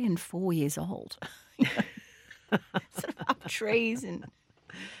 3 and 4 years old. Sort of up trees and...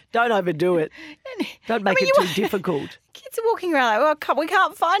 Don't overdo it. Don't make it too difficult. Kids are walking around like, we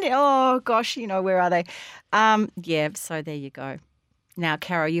can't find it. Oh, gosh, where are they? So there you go. Now,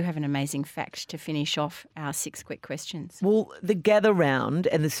 Caro, you have an amazing fact to finish off our 6 quick questions. Well, the gather round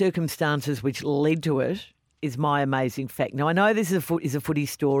and the circumstances which led to it is my amazing fact. Now, I know this is a footy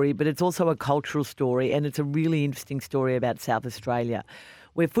story, but it's also a cultural story and it's a really interesting story about South Australia,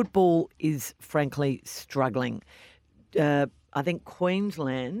 where football is frankly struggling. I think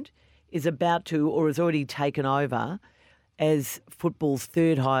Queensland is about to or has already taken over as football's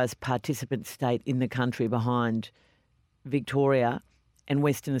third highest participant state in the country behind Victoria and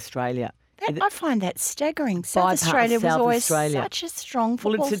Western Australia. I find that staggering. South Australia was always such a strong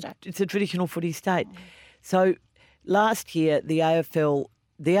football state. It's a traditional footy state. So last year, the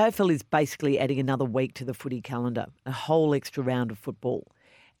AFL is basically adding another week to the footy calendar, a whole extra round of football.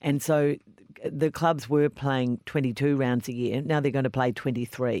 And so the clubs were playing 22 rounds a year. Now they're going to play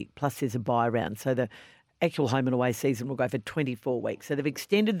 23, plus there's a bye round. So the actual home and away season will go for 24 weeks. So they've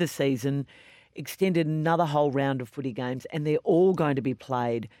extended the season, extended another whole round of footy games, and they're all going to be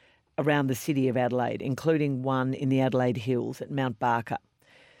played around the city of Adelaide, including one in the Adelaide Hills at Mount Barker.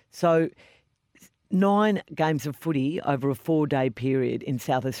 So 9 games of footy over a 4-day period in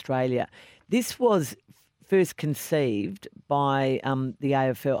South Australia. This was first conceived by the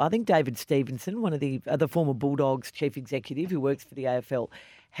AFL. I think David Stevenson, one of the former Bulldogs chief executive who works for the AFL,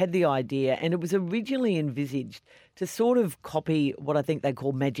 had the idea, and it was originally envisaged to sort of copy what I think they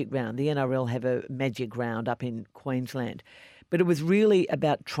call Magic Round. The NRL have a Magic Round up in Queensland. But it was really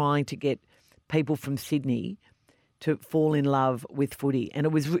about trying to get people from Sydney to fall in love with footy, and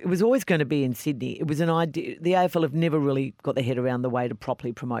it was always going to be in Sydney. It was an idea. The AFL have never really got their head around the way to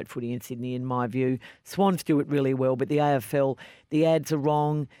properly promote footy in Sydney, in my view. Swans do it really well, but the AFL, the ads are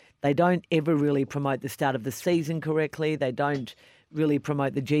wrong. They don't ever really promote the start of the season correctly. They don't really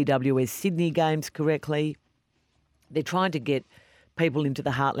promote the GWS Sydney games correctly. They're trying to get people into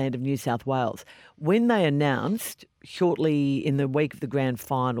the heartland of New South Wales. When they announced shortly in the week of the grand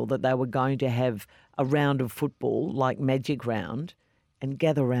final that they were going to have a round of football like Magic Round, and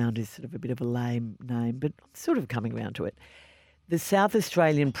Gather Round is sort of a bit of a lame name, but I'm sort of coming around to it. The South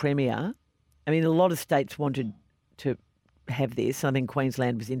Australian Premier, I mean, a lot of states wanted to have this. I think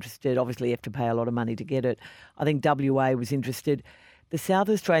Queensland was interested. Obviously, you have to pay a lot of money to get it. I think WA was interested. The South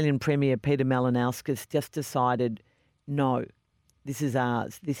Australian Premier, Peter Malinauskas, just decided, no, this is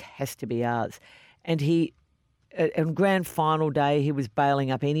ours. This has to be ours. And he, on grand final day, he was bailing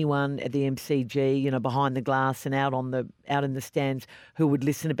up anyone at the MCG, behind the glass and out in the stands who would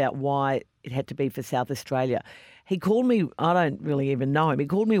listen about why it had to be for South Australia. He called me, I don't really even know him, he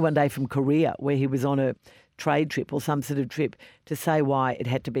called me one day from Korea where he was on a trade trip or some sort of trip to say why it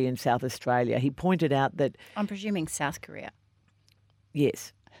had to be in South Australia. He pointed out that... I'm presuming South Korea.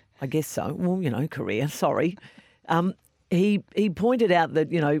 Yes, I guess so. Well, Korea, sorry. He pointed out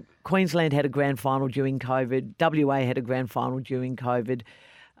that, Queensland had a grand final during COVID. WA had a grand final during COVID.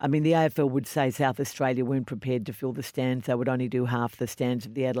 I mean, the AFL would say South Australia weren't prepared to fill the stands. They would only do half the stands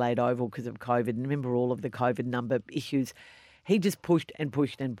of the Adelaide Oval because of COVID. And remember all of the COVID number issues. He just pushed and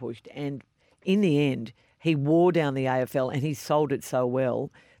pushed and pushed. And in the end, he wore down the AFL and he sold it so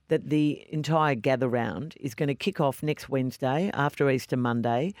well that the entire Gather Round is going to kick off next Wednesday after Easter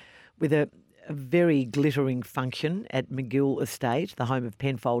Monday with a very glittering function at McGill Estate, the home of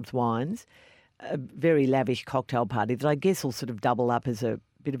Penfolds Wines, a very lavish cocktail party that I guess will sort of double up as a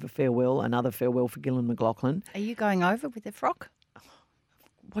bit of a farewell, another farewell for Gillan McLachlan. Are you going over with the frock?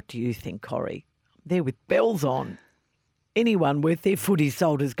 What do you think, Corrie? They're with bells on. Anyone worth their footy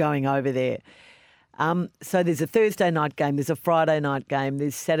sold is going over there. So there's a Thursday night game, there's a Friday night game,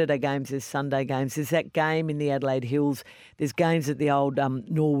 there's Saturday games, there's Sunday games, there's that game in the Adelaide Hills, there's games at the old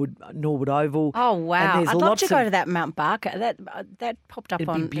Norwood Oval. Oh, wow. I'd love to go to that Mount Barker. That popped up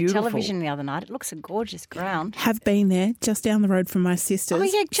on the television the other night. It looks a gorgeous ground. Have been there, just down the road from my sisters. Oh,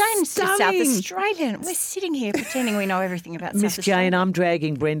 yeah, Jane's South Australian. We're sitting here pretending we know everything about South Australia. Miss Jane, I'm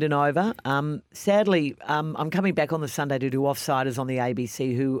dragging Brendan over. Sadly, I'm coming back on the Sunday to do Offsiders on the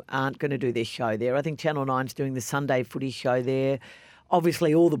ABC who aren't going to do their show there. I think Channel 9's doing the Sunday footy show there.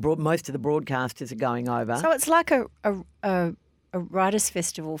 Obviously, most of the broadcasters are going over. So it's like a writers'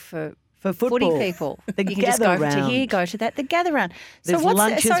 festival for football. Footy people. The you can just go to here, go to that. The Gather Round. There's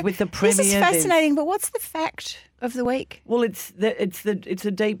lunches with the Premier. This is fascinating, but what's the fact of the week? Well, it's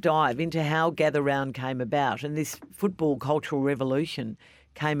a deep dive into how Gather Round came about and this football cultural revolution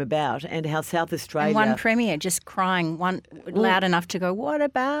came about and how South Australia... And one Premier just crying loud enough to go, what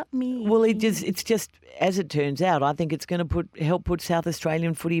about me? Well, it's just, as it turns out, I think it's going to help put South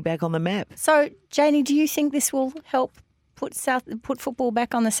Australian footy back on the map. So, Janie, do you think this will help put football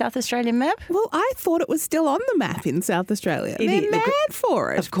back on the South Australian map? Well, I thought it was still on the map in South Australia. They're mad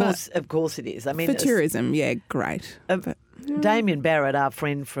for it. Of course it is. I mean, for tourism, yeah, great. Damien Barrett, our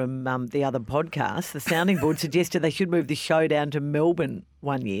friend from the other podcast, the Sounding Board, suggested they should move the show down to Melbourne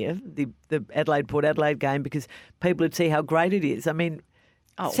one year, the Adelaide-Port Adelaide game, because people would see how great it is. I mean,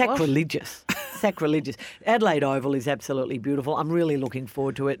 sacrilegious. Sacrilegious. Adelaide Oval is absolutely beautiful. I'm really looking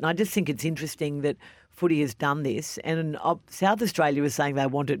forward to it. And I just think it's interesting that footy has done this. And South Australia is saying they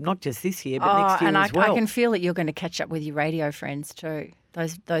want it not just this year, but next year as well. I can feel that you're going to catch up with your radio friends too,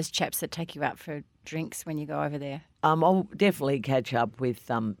 those chaps that take you out for drinks when you go over there. I'll definitely catch up with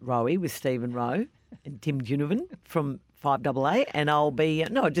Rowie, with Stephen Rowe and Tim Ginnivan from 5AA, and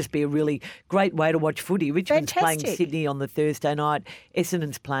it'll just be a really great way to watch footy. Richmond's playing Sydney on the Thursday night.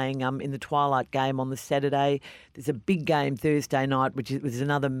 Essendon's playing in the twilight game on the Saturday. There's a big game Thursday night, which is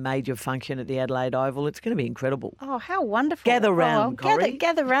another major function at the Adelaide Oval. It's going to be incredible. Oh, how wonderful. Gather round, Corrie.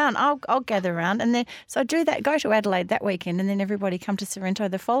 Gather round. I'll gather round. And then, so do that. Go to Adelaide that weekend and then everybody come to Sorrento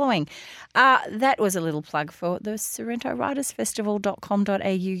the following. That was a little plug for the SorrentoWritersFestival.com.au.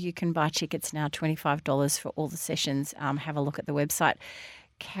 You can buy tickets now, $25 for all the sessions. Have a look at the website.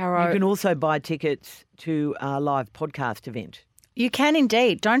 Caro, you can also buy tickets to our live podcast event. You can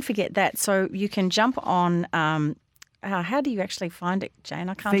indeed. Don't forget that. So you can jump on. How do you actually find it, Jane?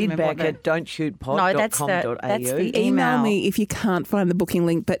 I can't remember. Feedback at don'tshootpod.com.au. That's the email. Email me if you can't find the booking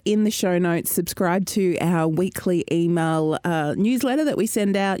link, but in the show notes, subscribe to our weekly email newsletter that we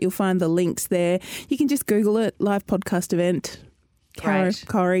send out. You'll find the links there. You can just Google it, live podcast event. Caro, Great.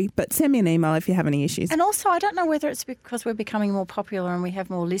 Corey, but send me an email if you have any issues. And also, I don't know whether it's because we're becoming more popular and we have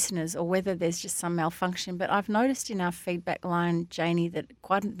more listeners or whether there's just some malfunction, but I've noticed in our feedback line, Janie, that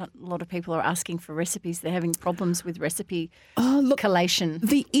quite a lot of people are asking for recipes. They're having problems with recipe collation.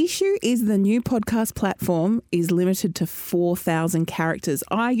 The issue is the new podcast platform is limited to 4,000 characters.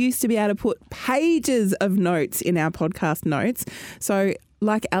 I used to be able to put pages of notes in our podcast notes. So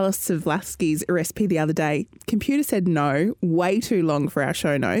like Alice Savlaski's recipe the other day, computer said no, way too long for our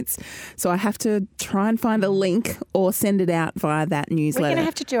show notes. So I have to try and find a link or send it out via that newsletter. We're going to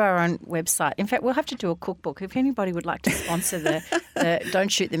have to do our own website. In fact, we'll have to do a cookbook. If anybody would like to sponsor the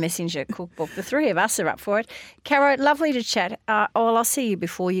Don't Shoot the Messenger cookbook, the three of us are up for it. Caro, lovely to chat. I'll see you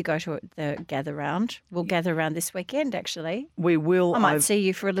before you go to the gather round. We'll gather round this weekend, actually. We will. I might see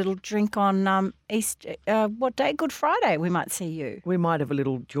you for a little drink on what day? Good Friday. We might see you. We might have a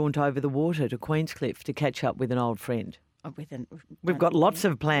little jaunt over the water to Queenscliff to catch up with an old friend. We've got lots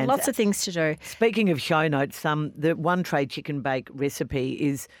of plans. Lots of things to do. Speaking of show notes, the One Tray Chicken Bake recipe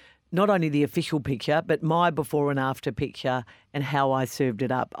is not only the official picture, but my before and after picture and how I served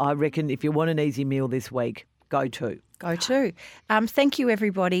it up. I reckon if you want an easy meal this week, go to. Thank you,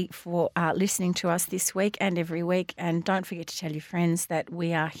 everybody, for listening to us this week and every week. And don't forget to tell your friends that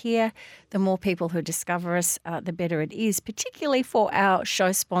we are here. The more people who discover us, the better it is, particularly for our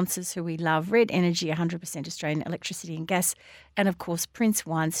show sponsors who we love, Red Energy, 100% Australian electricity and gas, and, of course, Prince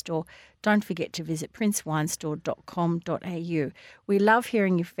Wine Store. Don't forget to visit princewinestore.com.au. We love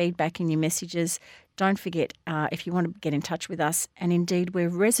hearing your feedback and your messages. Don't forget, if you want to get in touch with us, and indeed we're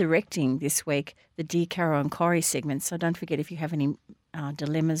resurrecting this week the Dear Caro and Corey segment, so don't forget if you have any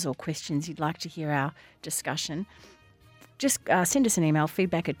dilemmas or questions you'd like to hear our discussion, just send us an email,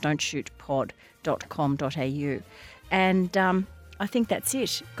 feedback@don'tshootpod.com.au. And I think that's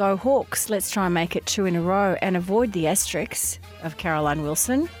it. Go Hawks. Let's try and make it 2 in a row and avoid the asterisks of Caroline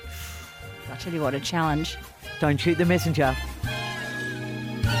Wilson. I'll tell you what, a challenge. Don't shoot the messenger.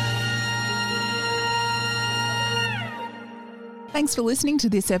 Thanks for listening to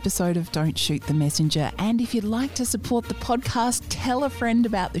this episode of Don't Shoot the Messenger. And if you'd like to support the podcast, tell a friend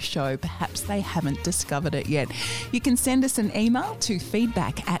about the show. Perhaps they haven't discovered it yet. You can send us an email to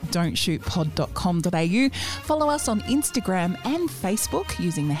feedback@don'tshootpod.com.au. Follow us on Instagram and Facebook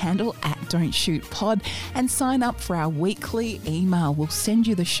using the handle @don'tshootpod and sign up for our weekly email. We'll send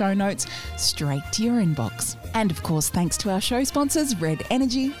you the show notes straight to your inbox. And of course, thanks to our show sponsors, Red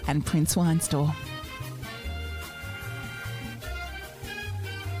Energy and Prince Wine Store.